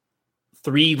a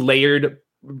 3-layered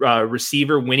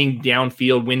receiver, winning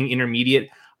downfield, winning intermediate.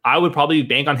 I would probably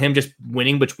bank on him just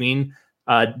winning between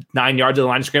 9 yards of the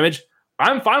line of scrimmage.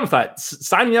 I'm fine with that.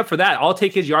 Sign me up for that. I'll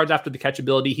take his yards after the catch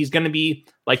ability. He's going to be,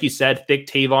 like you said, thick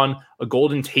Tavon, a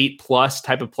Golden Tate plus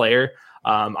type of player.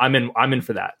 I'm in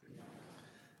for that.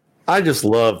 I just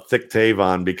love thick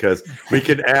Tavon because we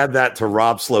can add that to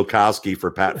Rob Slokowski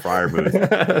for Pat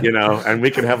Freiermuth, and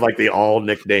we can have like the all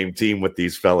nickname team with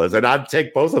these fellas. And I'd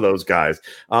take both of those guys.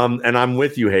 And I'm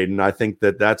with you, Hayden. I think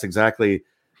that's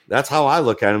how I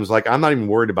look at him. It's like, I'm not even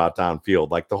worried about downfield.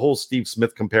 Like the whole Steve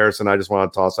Smith comparison, I just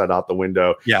want to toss that out the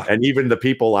window. Yeah. And even the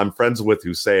people I'm friends with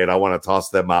who say it, I want to toss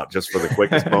them out just for the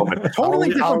quickest moment. Totally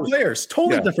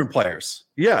different players.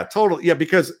 Yeah, totally. Yeah,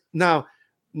 because now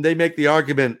they make the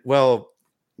argument, well,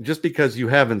 just because you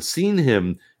haven't seen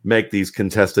him make these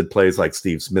contested plays like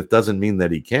Steve Smith doesn't mean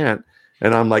that he can't.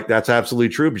 And I'm like, that's absolutely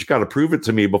true, but you got to prove it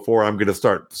to me before I'm going to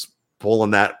start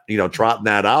pulling that, trotting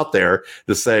that out there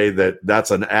to say that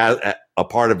that's a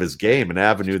part of his game, an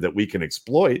avenue that we can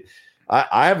exploit.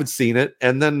 I haven't seen it.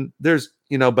 And then there's,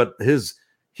 but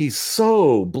he's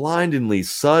so blindingly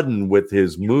sudden with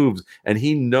his moves, and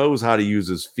he knows how to use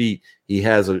his feet. He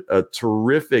has a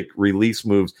terrific release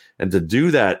moves, and to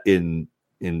do that in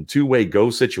two-way go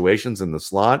situations in the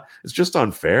slot, it's just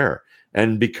unfair.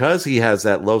 And because he has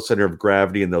that low center of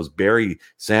gravity and those Barry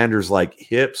Sanders-like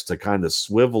hips to kind of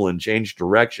swivel and change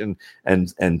direction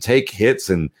and take hits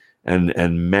and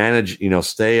manage,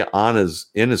 stay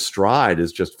in his stride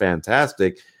is just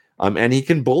fantastic. And he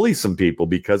can bully some people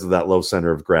because of that low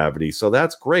center of gravity. So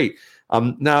that's great.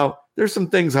 Now, there's some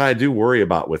things I do worry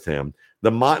about with him.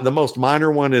 The most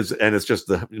minor one is, and it's just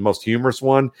the most humorous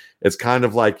one, it's kind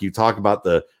of like you talk about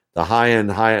the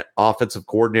high-end offensive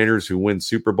coordinators who win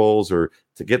Super Bowls or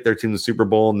to get their team to the Super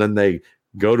Bowl, and then they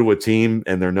go to a team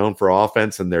and they're known for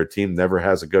offense and their team never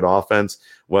has a good offense.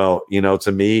 Well,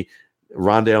 to me,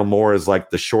 Rondale Moore is like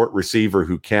the short receiver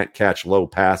who can't catch low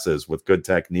passes with good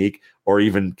technique or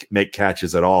even make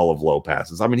catches at all of low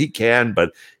passes. I mean, he can,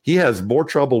 but he has more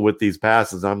trouble with these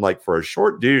passes. I'm like, for a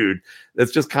short dude,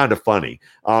 it's just kind of funny.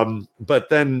 But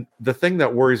then the thing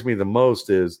that worries me the most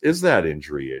is that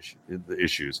injury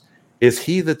issues. Is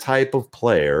he the type of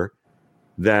player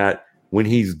that when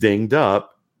he's dinged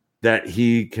up, that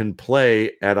he can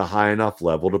play at a high enough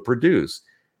level to produce?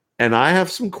 And I have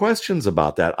some questions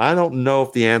about that. I don't know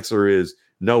if the answer is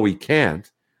no, he can't,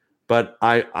 but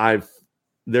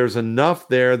there's enough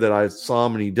there that I saw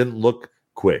him and he didn't look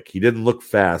quick. He didn't look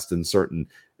fast in certain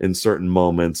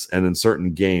moments and in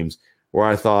certain games where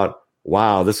I thought,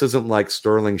 wow, this isn't like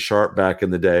Sterling Sharp back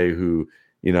in the day who,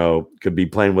 could be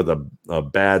playing with a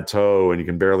bad toe and you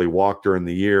can barely walk during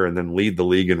the year and then lead the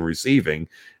league in receiving.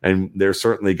 And there's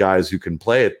certainly guys who can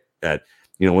play it at,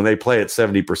 when they play at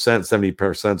 70%,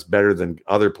 70% better than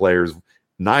other players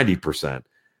 90%.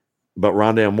 But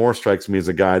Rondale Moore strikes me as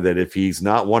a guy that if he's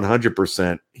not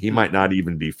 100%, he might not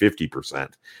even be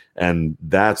 50%. And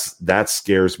that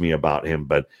scares me about him.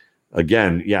 But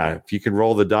again, yeah, if you can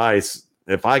roll the dice,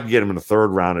 if I could get him in the third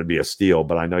round, it'd be a steal.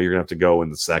 But I know you're going to have to go in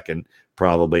the second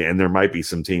probably. And there might be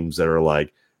some teams that are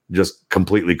like just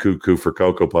completely cuckoo for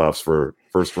Cocoa Puffs for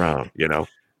first round, you know?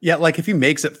 Yeah, like if he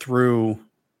makes it through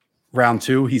round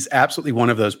 2, he's absolutely one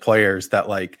of those players that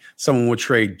like someone would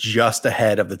trade just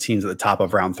ahead of the teams at the top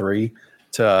of round 3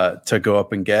 to go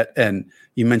up and get. And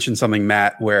you mentioned something,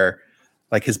 Matt, where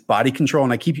like his body control,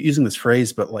 and I keep using this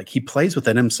phrase, but like he plays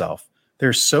within himself.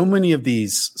 There's so many of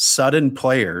these sudden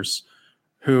players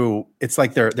who it's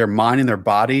like their mind and their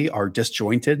body are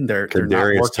disjointed and they're not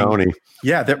working. Tony.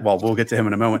 Yeah, well, we'll get to him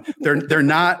in a moment. They're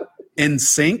not in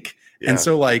sync, and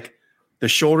so like the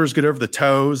shoulders get over the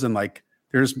toes, and like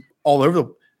there's all over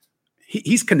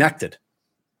he's connected.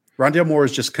 Rondale Moore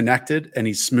is just connected, and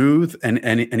he's smooth, and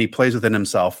he plays within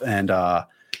himself, and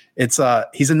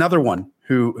he's another one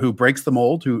who breaks the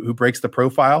mold, who breaks the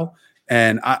profile,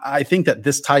 and I think that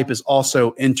this type is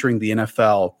also entering the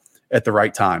NFL at the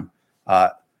right time.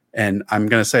 And I'm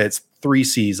going to say it's 3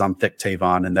 C's on Thick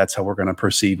Tavon, and that's how we're going to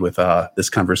proceed with this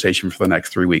conversation for the next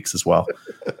 3 weeks as well.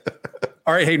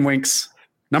 All right, Hayden Winks,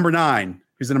 number 9.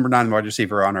 Who's the number 9 wide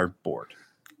receiver on our board?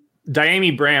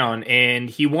 Dyami Brown, and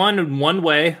he won one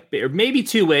way, or maybe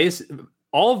 2 ways,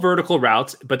 all vertical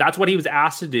routes, but that's what he was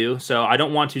asked to do. So I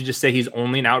don't want to just say he's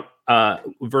only an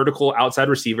vertical outside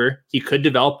receiver. He could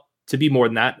develop to be more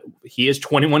than that. He is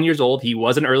 21 years old. He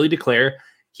was an early declare.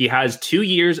 He has 2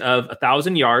 years of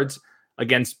 1,000 yards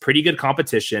against pretty good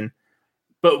competition.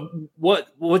 But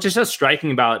what's just so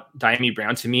striking about Dyami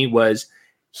Brown to me was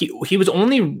he was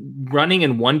only running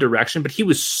in one direction, but he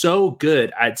was so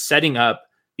good at setting up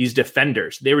these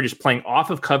defenders. They were just playing off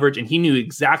of coverage, and he knew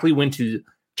exactly when to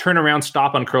turn around,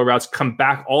 stop on curl routes, come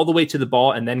back all the way to the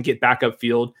ball, and then get back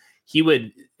upfield. He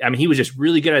was just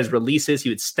really good at his releases. He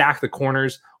would stack the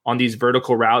corners on these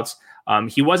vertical routes.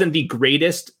 He wasn't the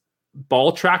greatest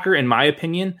ball tracker, in my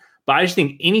opinion, but I just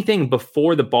think anything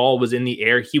before the ball was in the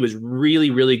air, he was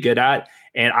really, really good at.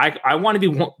 And I want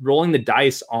to be rolling the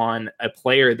dice on a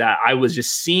player that I was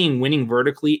just seeing winning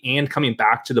vertically and coming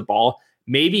back to the ball.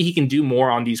 Maybe he can do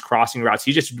more on these crossing routes.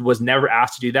 He just was never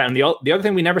asked to do that. And the other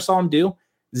thing we never saw him do,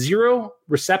 0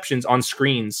 receptions on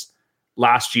screens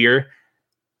last year.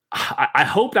 I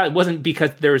hope that wasn't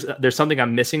because there's something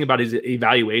I'm missing about his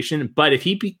evaluation. But if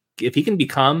he can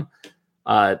become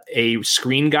a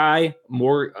screen guy,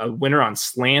 more a winner on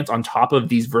slants on top of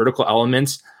these vertical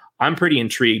elements, I'm pretty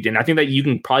intrigued. And I think that you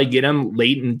can probably get him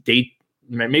late in date,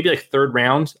 maybe like third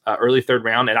round, early third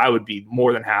round, and I would be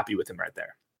more than happy with him right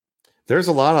there. There's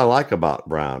a lot I like about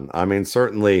Brown. I mean,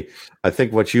 certainly, I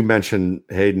think what you mentioned,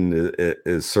 Hayden,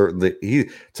 is certainly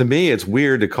to me, it's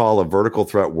weird to call a vertical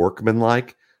threat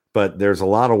workmanlike, but there's a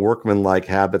lot of workmanlike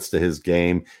habits to his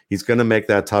game. He's going to make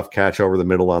that tough catch over the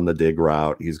middle on the dig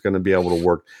route. He's going to be able to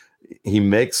work. He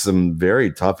makes some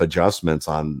very tough adjustments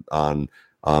on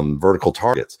vertical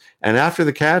targets. And after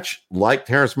the catch, like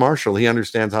Terrace Marshall, he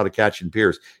understands how to catch and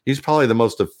pierce. He's probably the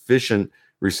most efficient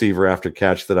receiver after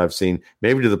catch that I've seen,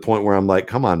 maybe to the point where I'm like,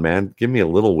 come on, man, give me a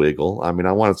little wiggle. I mean,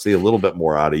 I want to see a little bit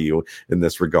more out of you in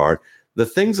this regard. The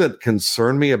things that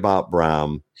concern me about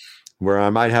Brown, where I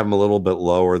might have him a little bit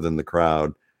lower than the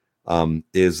crowd,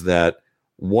 is that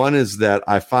one is that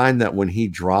I find that when he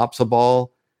drops a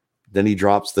ball, then he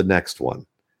drops the next one.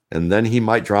 And then he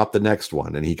might drop the next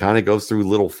one. And he kind of goes through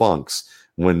little funks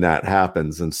when that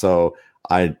happens. And so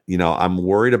I'm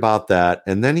worried about that.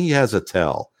 And then he has a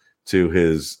tell to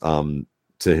his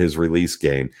release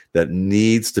game that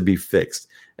needs to be fixed.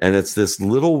 And it's this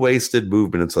little wasted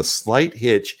movement. It's a slight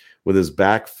hitch with his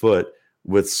back foot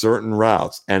with certain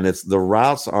routes. And the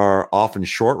routes are often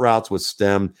short routes with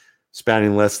stem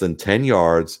spanning less than 10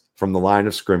 yards from the line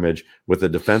of scrimmage with a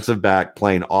defensive back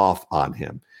playing off on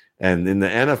him. And in the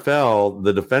NFL,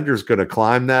 the defender's going to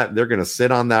climb that. They're going to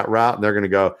sit on that route, and they're going to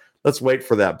go, let's wait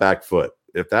for that back foot.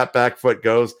 If that back foot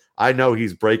goes, I know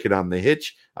he's breaking on the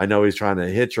hitch. I know he's trying to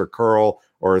hitch or curl,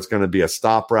 or it's going to be a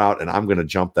stop route, and I'm going to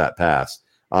jump that pass.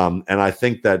 And I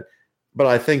think that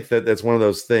that's one of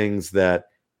those things that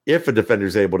if a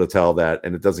defender's able to tell that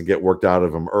and it doesn't get worked out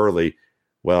of him early,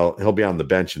 well, he'll be on the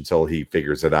bench until he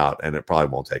figures it out, and it probably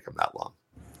won't take him that long.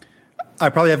 I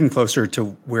probably have him closer to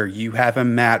where you have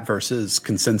him, Matt, versus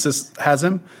consensus has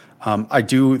him. I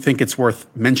do think it's worth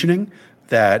mentioning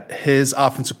that his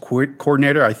offensive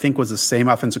coordinator, I think, was the same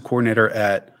offensive coordinator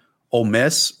at Ole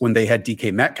Miss when they had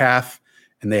DK Metcalf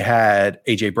and they had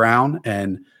A.J. Brown.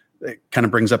 And it kind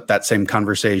of brings up that same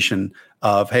conversation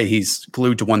of, hey, he's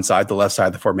glued to one side, the left side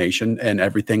of the formation, and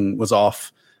everything was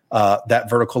off that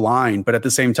vertical line. But at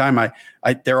the same time,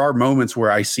 I there are moments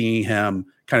where I see him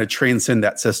kind of transcend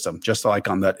that system, just like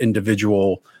on that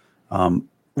individual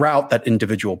route, that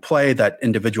individual play, that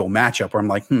individual matchup, where I'm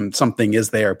like, something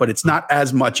is there, but it's not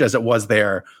as much as it was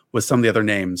there with some of the other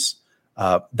names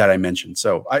that I mentioned.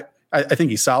 So I think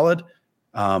he's solid.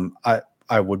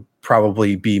 I would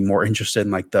probably be more interested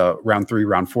in like the round 3,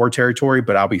 round 4 territory,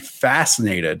 but I'll be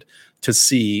fascinated to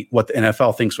see what the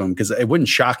NFL thinks of him, because it wouldn't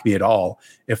shock me at all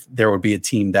if there would be a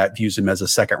team that views him as a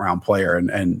second round player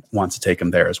and wants to take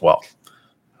him there as well.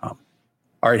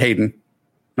 All right, Hayden,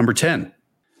 number 10.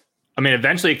 I mean,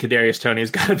 eventually Kadarius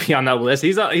Toney's got to be on that list.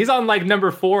 He's on like number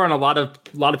 4 on a lot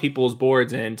of people's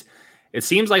boards, and it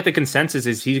seems like the consensus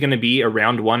is he's going to be a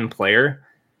round 1 player.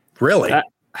 Really?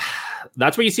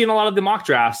 That's what you see in a lot of the mock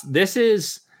drafts. This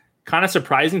is kind of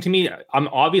surprising to me. I'm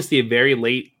obviously a very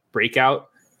late breakout.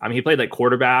 I mean, he played like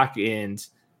quarterback in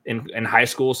high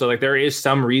school, so like there is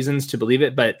some reasons to believe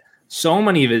it, but so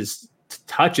many of his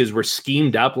touches were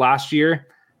schemed up last year.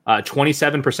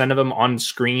 27% of them on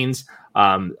screens.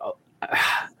 I'm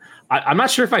not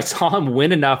sure if I saw him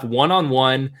win enough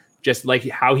one-on-one, just like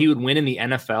how he would win in the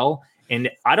NFL. And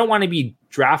I don't want to be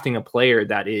drafting a player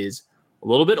that is a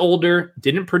little bit older,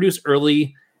 didn't produce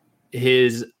early.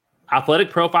 His athletic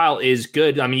profile is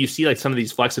good. I mean, you see like some of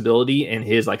these flexibility, and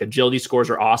his like agility scores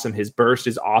are awesome. His burst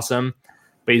is awesome,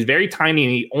 but he's very tiny,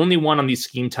 and he only won on these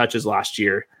scheme touches last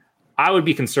year. I would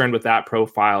be concerned with that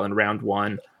profile in round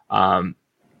 1.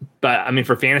 But I mean,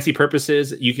 for fantasy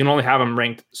purposes, you can only have him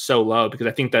ranked so low because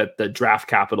I think that the draft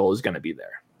capital is going to be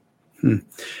there.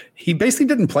 He basically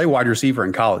didn't play wide receiver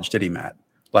in college, did he, Matt?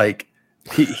 Like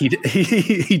he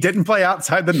didn't play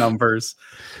outside the numbers.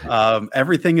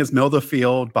 Everything is middle of the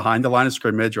field, behind the line of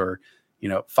scrimmage, or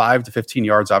 5 to 15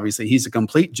 yards. Obviously, he's a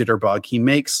complete jitterbug. He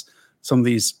makes some of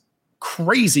these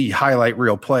crazy highlight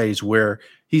reel plays where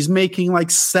he's making like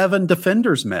 7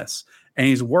 defenders miss, and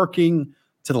he's working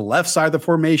to the left side of the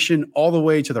formation, all the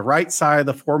way to the right side of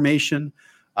the formation.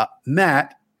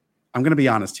 Matt, I'm going to be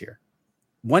honest here.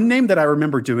 One name that I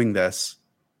remember doing this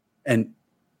and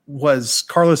was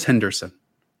Carlos Henderson.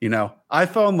 I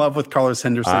fell in love with Carlos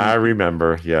Henderson. I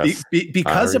remember, yes.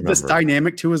 Because of this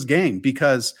dynamic to his game,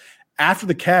 because after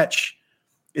the catch,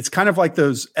 it's kind of like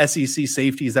those SEC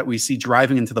safeties that we see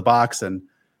driving into the box and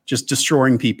just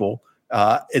destroying people.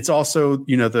 It's also,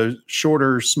 the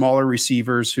shorter, smaller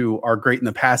receivers who are great in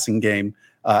the passing game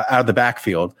out of the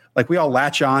backfield. Like we all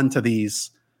latch on to these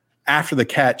after the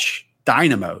catch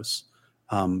dynamos.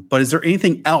 But is there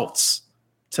anything else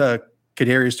to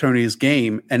Kadarius Toney's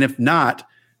game? And if not,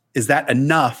 is that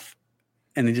enough?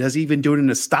 And does he even do it in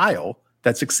a style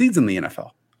that succeeds in the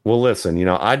NFL? Well, listen,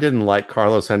 I didn't like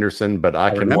Carlos Henderson, but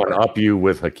I can one up you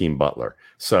with Hakeem Butler.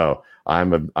 So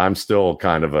I'm still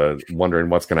kind of wondering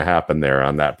what's going to happen there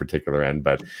on that particular end.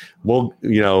 But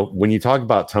when you talk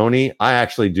about Toney, I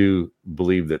actually do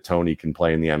believe that Toney can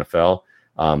play in the NFL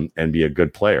and be a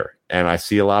good player. And I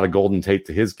see a lot of Golden Tate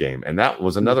to his game. And that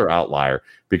was another outlier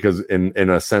because in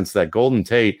a sense that Golden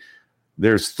Tate,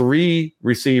 there's 3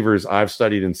 receivers I've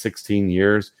studied in 16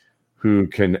 years who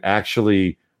can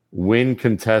actually win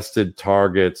contested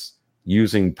targets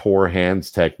using poor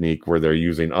hands technique, where they're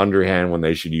using underhand when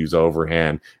they should use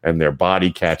overhand, and they're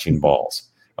body catching balls.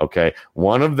 Okay.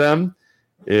 One of them,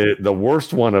 the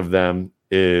worst one of them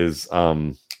is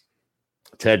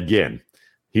Ted Ginn.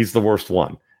 He's the worst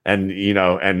one. And,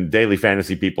 and daily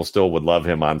fantasy people still would love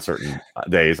him on certain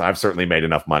days. I've certainly made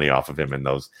enough money off of him in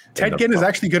those. Ted Ginn is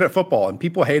actually good at football, and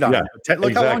people hate on him.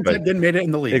 Look how long Ted Ginn made it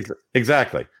in the league.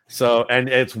 Exactly. So, and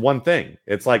it's one thing.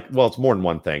 It's like, well, it's more than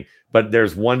one thing, but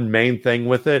there's one main thing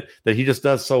with it that he just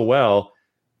does so well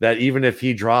that even if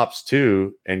he drops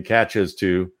 2 and catches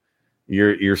 2,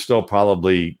 you're still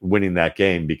probably winning that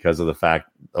game because of the fact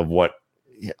of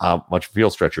how much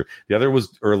field stretcher. The other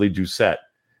was early Doucette.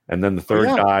 And then the third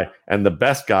guy and the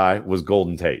best guy was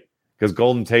Golden Tate, because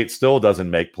Golden Tate still doesn't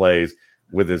make plays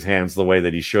with his hands the way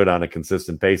that he should on a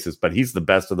consistent basis. But he's the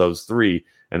best of those 3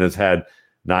 and has had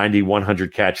 90,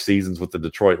 100 catch seasons with the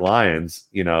Detroit Lions,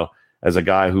 as a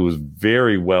guy who was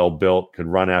very well built, could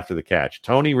run after the catch.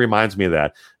 Toney reminds me of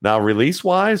that. Now, release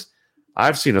wise,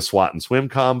 I've seen a swat and swim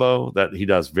combo that he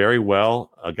does very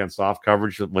well against off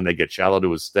coverage when they get shallow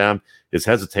to his stem. His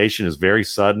hesitation is very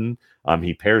sudden.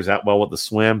 He pairs that well with the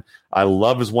swim. I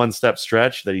love his one-step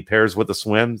stretch that he pairs with the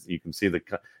swim. You can see the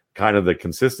kind of the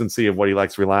consistency of what he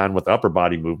likes to rely on with upper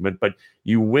body movement, but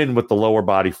you win with the lower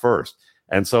body first.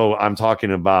 And so I'm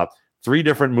talking about 3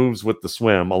 different moves with the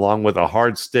swim, along with a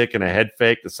hard stick and a head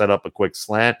fake to set up a quick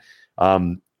slant.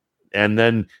 And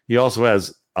then he also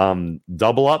has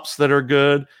double ups that are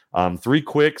good, 3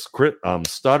 quicks,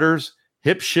 stutters,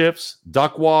 hip shifts,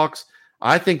 duck walks.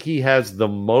 I think he has the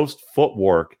most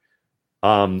footwork,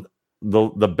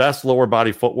 the best lower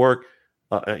body footwork,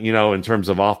 in terms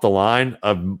of off the line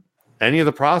of any of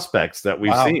the prospects that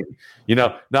we've seen.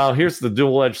 Now here's the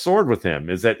dual-edged sword with him,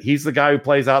 is that he's the guy who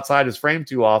plays outside his frame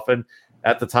too often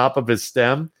at the top of his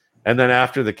stem, and then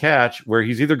after the catch, where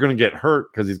he's either going to get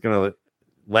hurt because he's going to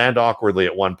land awkwardly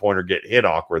at one point or get hit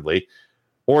awkwardly,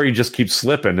 or he just keeps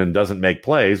slipping and doesn't make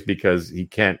plays because he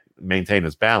can't maintain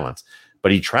his balance.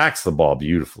 But he tracks the ball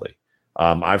beautifully.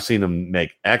 I've seen him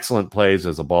make excellent plays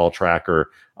as a ball tracker,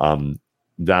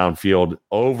 downfield,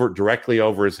 directly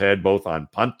over his head, both on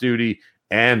punt duty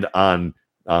and on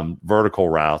vertical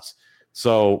routes.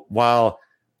 So while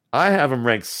I have him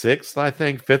ranked 6th, I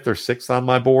think 5th or 6th on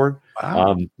my board.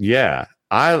 Wow.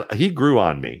 He grew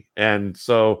on me. And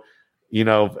so,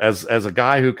 as a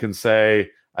guy who can say,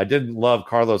 I didn't love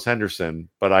Carlos Henderson,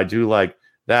 but I do like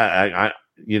that.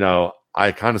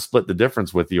 I kind of split the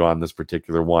difference with you on this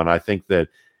particular one. I think that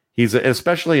he's,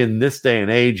 especially in this day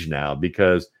and age now,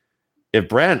 because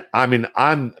if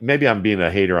I'm being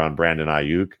a hater on Brandon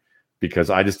Ayuk because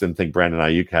I just didn't think Brandon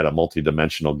Ayuk had a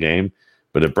multi-dimensional game.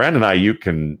 But if Brandon Ayuk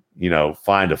can,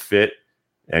 find a fit,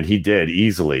 and he did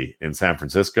easily in San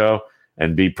Francisco,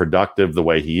 and be productive the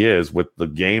way he is with the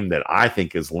game that I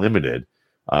think is limited,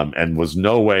 and was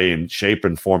no way in shape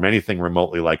and form anything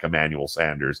remotely like Emmanuel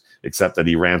Sanders, except that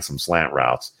he ran some slant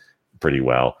routes pretty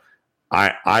well.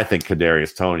 I think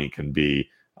Kadarius Toney can be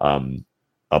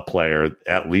a player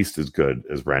at least as good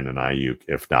as Brandon Ayuk,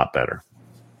 if not better.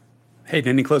 Hey,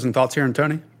 any closing thoughts here on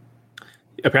Toney?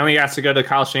 Apparently, he has to go to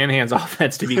Kyle Shanahan's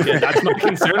offense to be good. That's my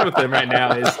concern with him right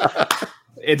now.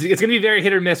 It's going to be very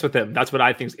hit or miss with him. That's what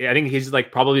I think. I think he's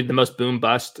like probably the most boom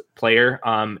bust player.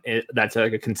 That's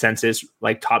like a consensus,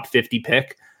 like top 50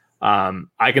 pick.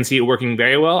 I can see it working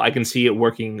very well. I can see it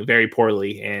working very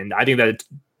poorly, and I think that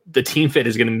the team fit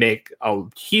is going to make a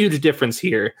huge difference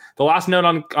here. The last note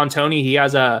on Toney, he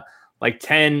has 10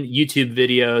 YouTube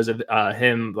videos of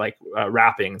him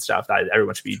rapping and stuff that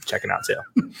everyone should be checking out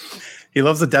too. He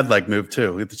loves the dead leg move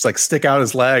too. It's like stick out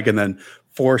his leg and then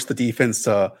force the defense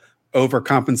to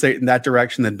overcompensate in that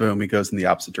direction. Then boom, he goes in the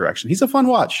opposite direction. He's a fun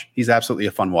watch. He's absolutely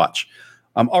a fun watch.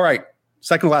 All right.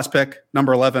 Second to last pick,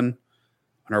 number 11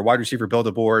 on our wide receiver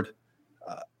build-a-board.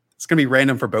 It's going to be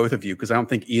random for both of you because I don't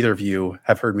think either of you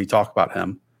have heard me talk about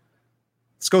him.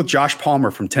 Let's go with Josh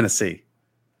Palmer from Tennessee.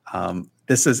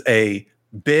 This is a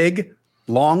big,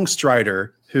 long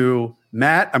strider who,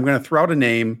 Matt, I'm going to throw out a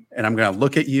name and I'm going to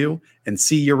look at you and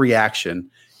see your reaction.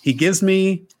 He gives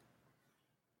me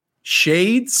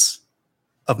shades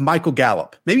of Michael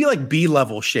Gallup, maybe like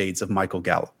B-level shades of Michael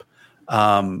Gallup,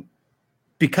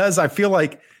 because I feel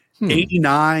like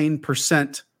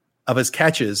 89% of his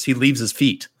catches, he leaves his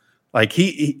feet. Like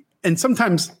he and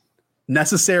sometimes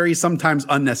necessary, sometimes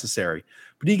unnecessary,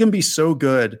 but he can be so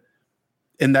good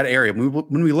in that area.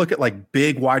 When we look at like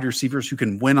big wide receivers who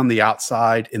can win on the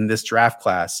outside in this draft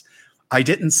class, I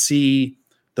didn't see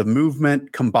the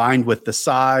movement combined with the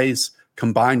size,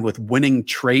 combined with winning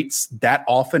traits that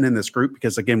often in this group,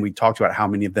 because again, we talked about how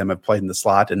many of them have played in the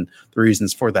slot and the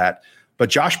reasons for that. But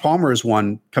Josh Palmer is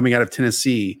one coming out of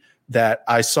Tennessee that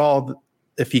I saw,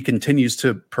 if he continues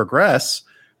to progress,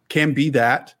 can be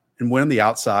that and win on the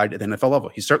outside at the NFL level.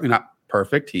 He's certainly not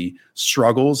perfect. He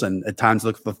struggles and at times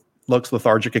looks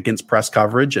lethargic against press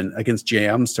coverage and against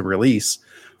jams to release.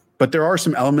 But there are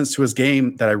some elements to his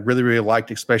game that I really, really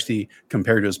liked, especially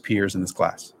compared to his peers in this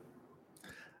class.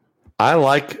 I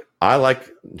like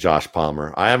Josh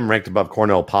Palmer. I have him ranked above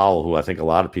Cornell Powell, who I think a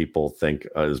lot of people think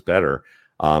is better.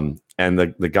 And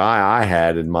the guy I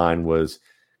had in mind was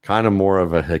kind of more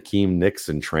of a Hakeem Nicks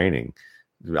in training.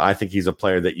 I think he's a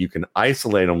player that you can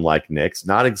isolate him like Nicks,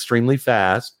 not extremely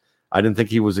fast. I didn't think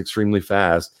he was extremely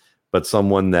fast, but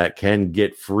someone that can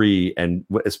get free, and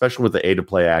especially with the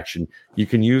A-to-play action, you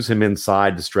can use him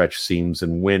inside to stretch seams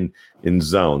and win in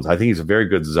zones. I think he's a very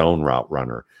good zone route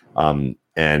runner.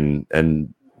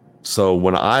 And so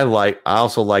when I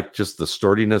also like just the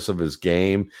sturdiness of his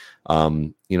game.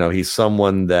 He's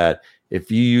someone that if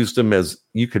you used him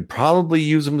you could probably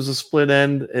use him as a split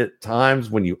end at times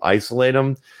when you isolate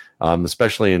him,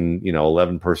 especially in,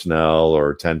 11 personnel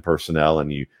or 10 personnel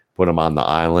and you put him on the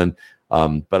island.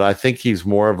 But I think he's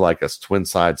more of like a twin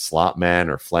side slot man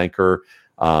or flanker.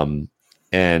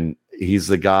 And he's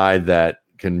the guy that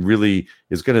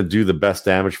is going to do the best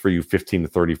damage for you 15 to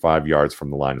 35 yards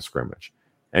from the line of scrimmage.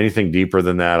 Anything deeper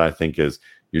than that, I think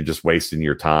you're just wasting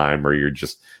your time, or you're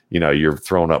just, you're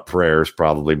throwing up prayers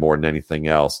probably more than anything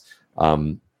else.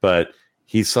 But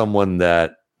he's someone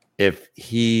that if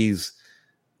he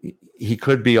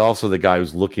could be also the guy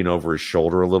who's looking over his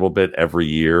shoulder a little bit every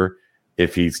year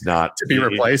if he's not to be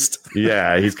replaced.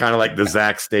 Yeah, he's kind of like the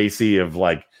Zach Stacy of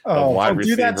like wide don't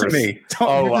do that to me.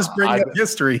 You're just bringing up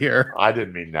history here. I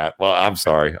didn't mean that. Well, I'm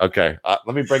sorry. Okay,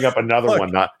 let me bring up another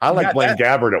one. I like Blaine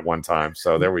Gabbert at one time,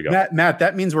 so there we go. Matt,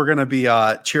 that means we're going to be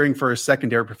cheering for a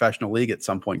secondary professional league at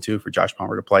some point too for Josh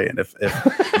Palmer to play in. If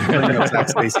bringing up Zach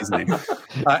Stacy's name,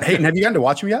 Hayden, have you gotten to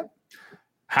watch him yet?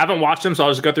 Haven't watched him, so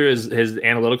I'll just go through his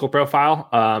analytical profile.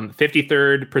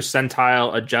 53rd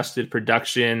percentile adjusted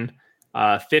production.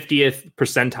 50th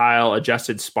percentile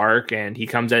adjusted spark, and he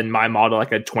comes in my model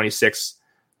like a 26th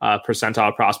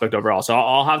percentile prospect overall. So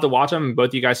I'll have to watch him. Both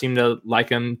of you guys seem to like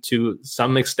him to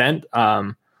some extent.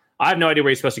 I have no idea where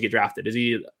he's supposed to get drafted. Is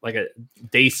he like a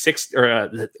day 6 or a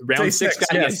round day 6 guy?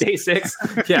 Yes. Day 6.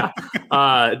 Yeah.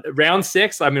 Round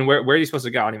 6. I mean, where are you supposed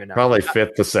to go? I don't even know. Probably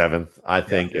 5th to 7th, I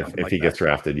think, if he gets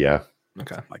drafted. Yeah.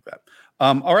 Okay. Like that.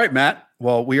 All right, Matt.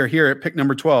 Well, we are here at pick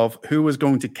number 12. Who is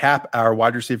going to cap our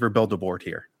wide receiver build-a-board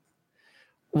here?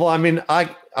 Well, I mean,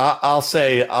 I'll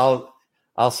say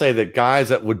that guys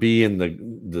that would be in the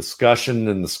discussion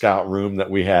in the scout room that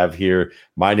we have here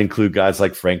might include guys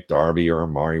like Frank Darby or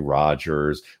Amari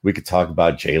Rogers. We could talk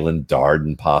about Jalen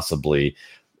Darden possibly,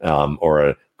 or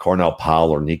a Cornell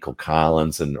Powell or Nico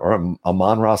Collins, or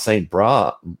Amon-Ra St.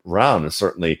 Brown is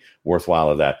certainly worthwhile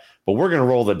of that. But we're going to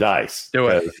roll the dice. Do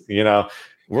it.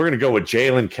 We're going to go with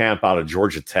Jalen Camp out of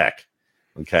Georgia Tech.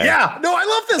 Okay. Yeah. No, I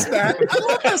love this, Matt. I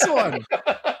love this one.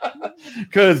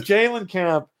 Because Jalen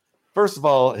Camp, first of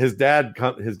all, his dad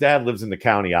lives in the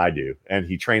county I do, and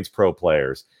he trains pro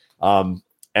players. And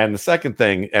the second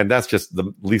thing, and that's just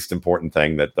the least important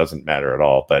thing that doesn't matter at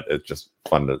all, but it's just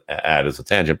fun to add as a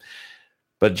tangent.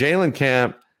 But Jalen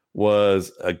Camp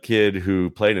was a kid who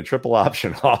played a triple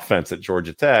option offense at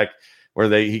Georgia Tech, where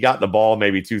he got the ball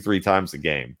maybe 2-3 times a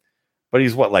game. But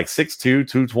he's like 6'2",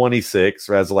 226,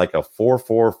 or has like a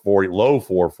 4.4 40, low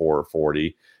 4.4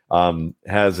 40.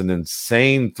 Has an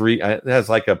insane has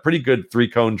like a pretty good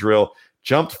 3-cone drill,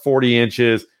 jumped 40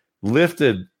 inches,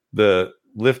 lifted the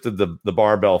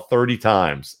barbell 30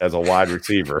 times as a wide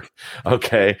receiver.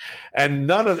 Okay. And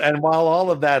while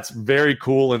all of that's very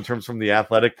cool in terms from the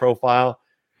athletic profile,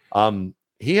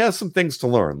 he has some things to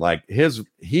learn. Like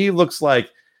he looks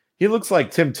like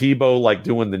Tim Tebow, like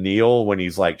doing the kneel when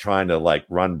he's like trying to like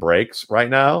run breaks right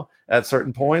now at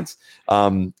certain points,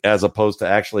 as opposed to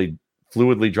actually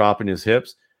fluidly dropping his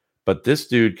hips. But this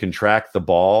dude can track the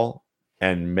ball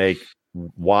and make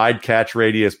wide catch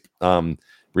radius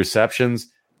receptions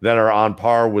that are on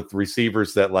par with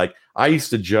receivers that, like, I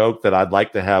used to joke that I'd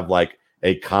like to have like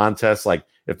a contest. Like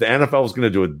if the NFL was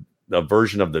going to do a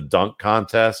version of the dunk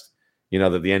contest,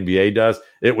 that the NBA does,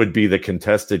 it would be the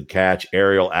contested catch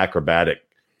aerial acrobatic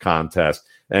contest.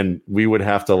 And we would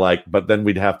have to but then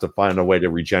we'd have to find a way to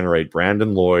regenerate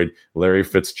Brandon Lloyd, Larry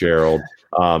Fitzgerald,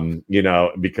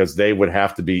 because they would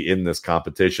have to be in this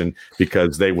competition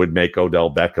because they would make Odell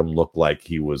Beckham look like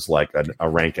he was like a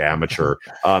rank amateur.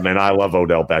 And I love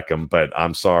Odell Beckham, but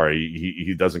I'm sorry,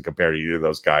 he doesn't compare to either of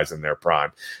those guys in their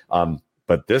prime.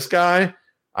 But this guy,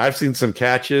 I've seen some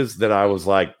catches that I was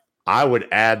like, I would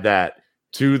add that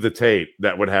to the tape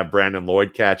that would have Brandon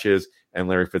Lloyd catches and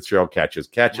Larry Fitzgerald catches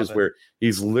where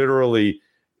he's literally,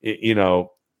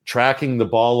 tracking the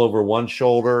ball over one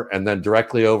shoulder and then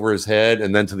directly over his head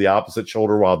and then to the opposite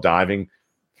shoulder while diving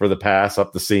for the pass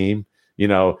up the seam,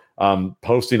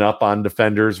 posting up on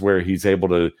defenders where he's able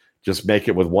to just make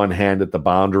it with one hand at the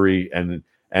boundary. And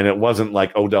it wasn't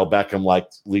like Odell Beckham, like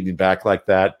leading back like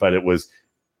that, but it was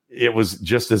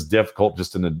just as difficult,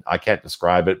 I can't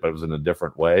describe it, but it was in a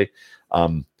different way.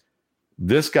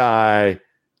 This guy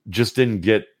just didn't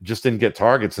get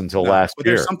targets until last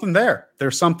year. There's something there.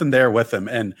 There's something there with him.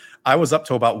 And I was up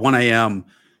till about 1 a.m.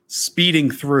 speeding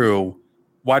through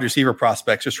wide receiver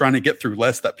prospects, just trying to get through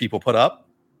lists that people put up.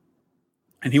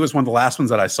 And he was one of the last ones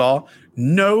that I saw.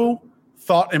 No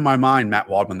thought in my mind, Matt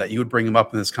Waldman, that you would bring him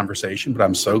up in this conversation, but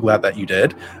I'm so glad that you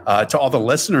did. To all the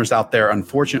listeners out there,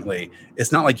 unfortunately,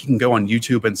 it's not like you can go on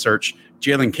YouTube and search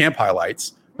Jalen Camp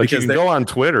highlights. But you can go on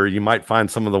Twitter. You might find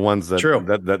some of the ones that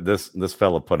this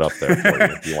fella put up there for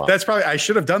you if you want. That's probably, I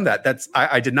should have done that.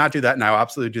 I did not do that, and I'll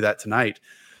absolutely do that tonight.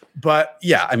 But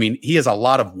yeah, I mean, he has a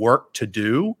lot of work to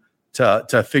do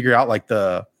to figure out like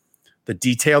the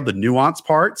detailed, the nuanced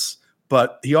parts.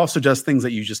 But he also does things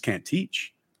that you just can't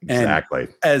teach. Exactly.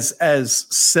 And as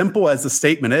simple as the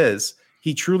statement is,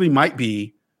 he truly might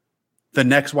be the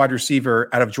next wide receiver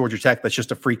out of Georgia Tech that's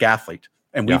just a freak athlete.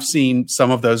 And we've seen some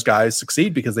of those guys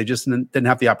succeed because they just didn't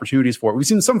have the opportunities for it. We've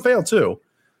seen some fail too.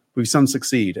 We've seen some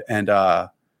succeed. And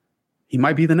he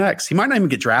might be the next. He might not even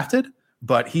get drafted,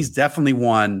 but he's definitely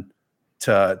one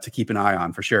to keep an eye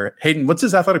on for sure. Hayden, what's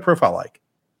his athletic profile like?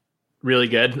 Really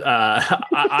good.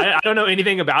 I don't know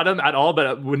anything about him at all,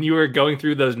 but when you were going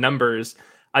through those numbers,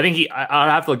 I think I'll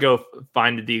have to go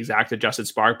find the exact adjusted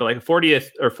spark, but like a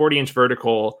 40-inch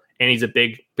vertical, and he's a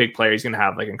big player. He's going to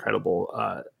have like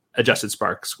incredible adjusted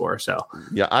spark score. So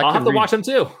yeah, I'll have to watch him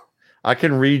too. I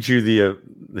can read you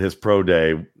his pro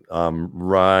day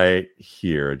right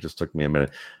here. It just took me a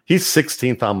minute. He's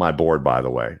 16th on my board, by the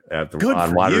way,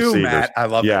 on wide receivers. Matt. I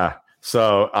love it.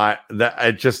 So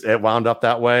it wound up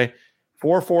that way.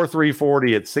 4.43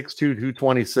 40 at 6'2",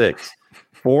 226.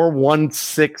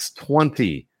 4.16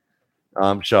 20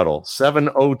 shuttle.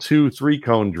 7.02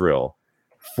 3-cone drill.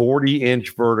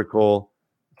 40-inch vertical.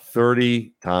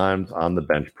 30 times on the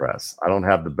bench press. I don't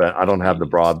have the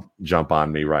broad jump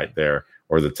on me right there,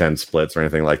 or the 10 splits or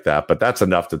anything like that. But that's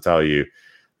enough to tell you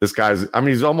this guy's. I mean,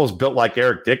 he's almost built like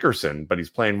Eric Dickerson, but he's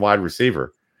playing wide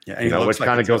receiver. Yeah, which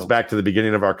kind of goes back to the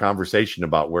beginning of our conversation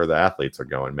about where the athletes are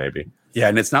going, maybe. Yeah,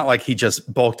 and it's not like he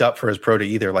just bulked up for his pro day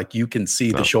either. Like you can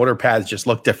see the shoulder pads just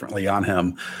look differently on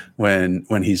him when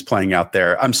he's playing out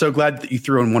there. I'm so glad that you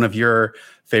threw in one of your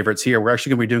favorites here. We're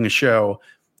actually going to be doing a show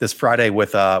this Friday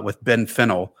with Ben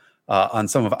Fennell on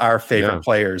some of our favorite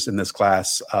players in this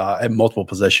class at multiple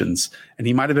positions, and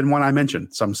he might have been one I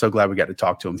mentioned. So I'm so glad we got to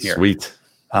talk to him here. Sweet,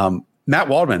 Matt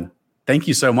Waldman. Thank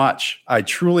you so much. I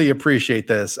truly appreciate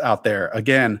this out there.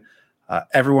 Again,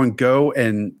 everyone go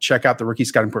and check out the Rookie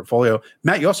Scouting Portfolio.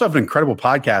 Matt, you also have an incredible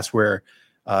podcast where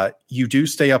you do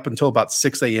stay up until about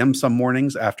 6 a.m. some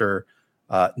mornings after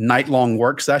night-long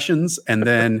work sessions, and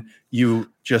then you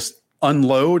just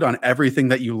unload on everything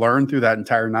that you learned through that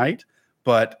entire night.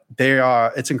 But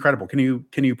it's incredible. Can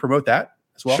you promote that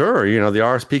as well? Sure. The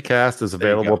RSP cast is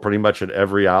available pretty much at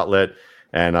every outlet.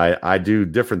 And I do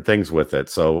different things with it.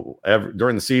 So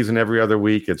during the season, every other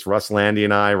week, it's Russ Landy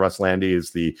and I. Russ Landy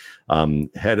is the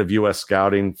head of U.S.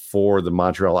 scouting for the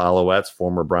Montreal Alouettes,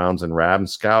 former Browns and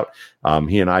Rams scout.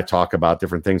 He and I talk about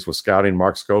different things with scouting.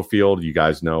 Mark Schofield, you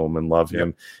guys know him and love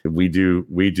him. We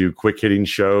do quick hitting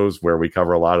shows where we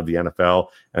cover a lot of the NFL,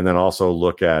 and then also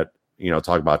look at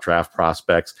talk about draft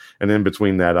prospects. And in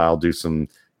between that, I'll do some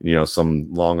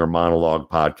longer monologue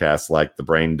podcasts like the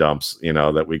brain dumps,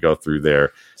 that we go through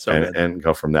there and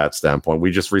go from that standpoint.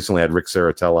 We just recently had Rick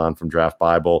Saratel on from Draft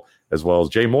Bible, as well as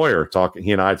Jay Moyer talking.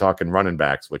 He and I talking running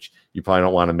backs, which you probably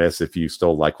don't want to miss if you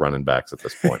still like running backs at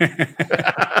this point.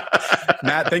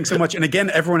 Matt, thanks so much. And again,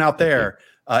 everyone out there,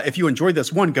 if you enjoyed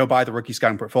this, one, go buy the Rookie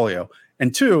Scouting Portfolio.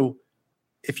 And two,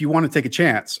 if you want to take a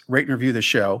chance, rate and review the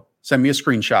show, send me a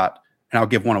screenshot, and I'll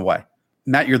give one away.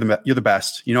 Matt, you're the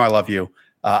best. I love you.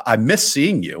 I miss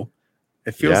seeing you.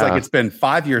 It feels like it's been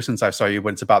 5 years since I saw you,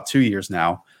 but it's about 2 years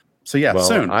now. So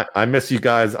soon. I miss you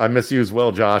guys. I miss you as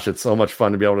well, Josh. It's so much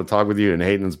fun to be able to talk with you. And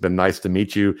Hayden, it's been nice to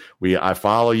meet you. I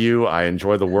follow you. I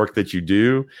enjoy the work that you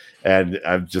do. And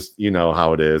I've just,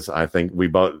 how it is. I think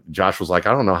Josh was like,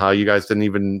 I don't know how you guys didn't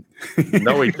even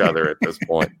know each other at this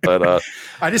point. But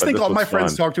I just think all my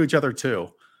friends talk to each other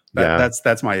too.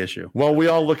 That's my issue. Well, we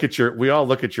all look at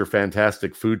your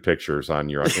fantastic food pictures on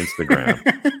your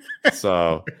Instagram.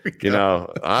 So,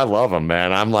 I love them,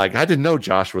 man. I'm like, I didn't know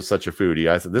Josh was such a foodie.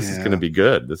 I said, this is going to be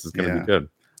good. This is going to be good.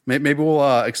 Maybe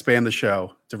we'll expand the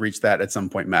show to reach that at some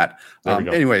point, Matt.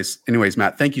 Anyways,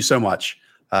 Matt, thank you so much.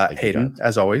 Hayden,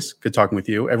 as always, good talking with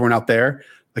you. Everyone out there,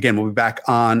 again, we'll be back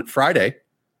on Friday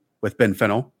with Ben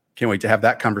Fennell. Can't wait to have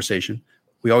that conversation.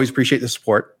 We always appreciate the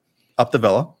support. Up the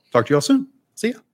Villa. Talk to you all soon. See ya.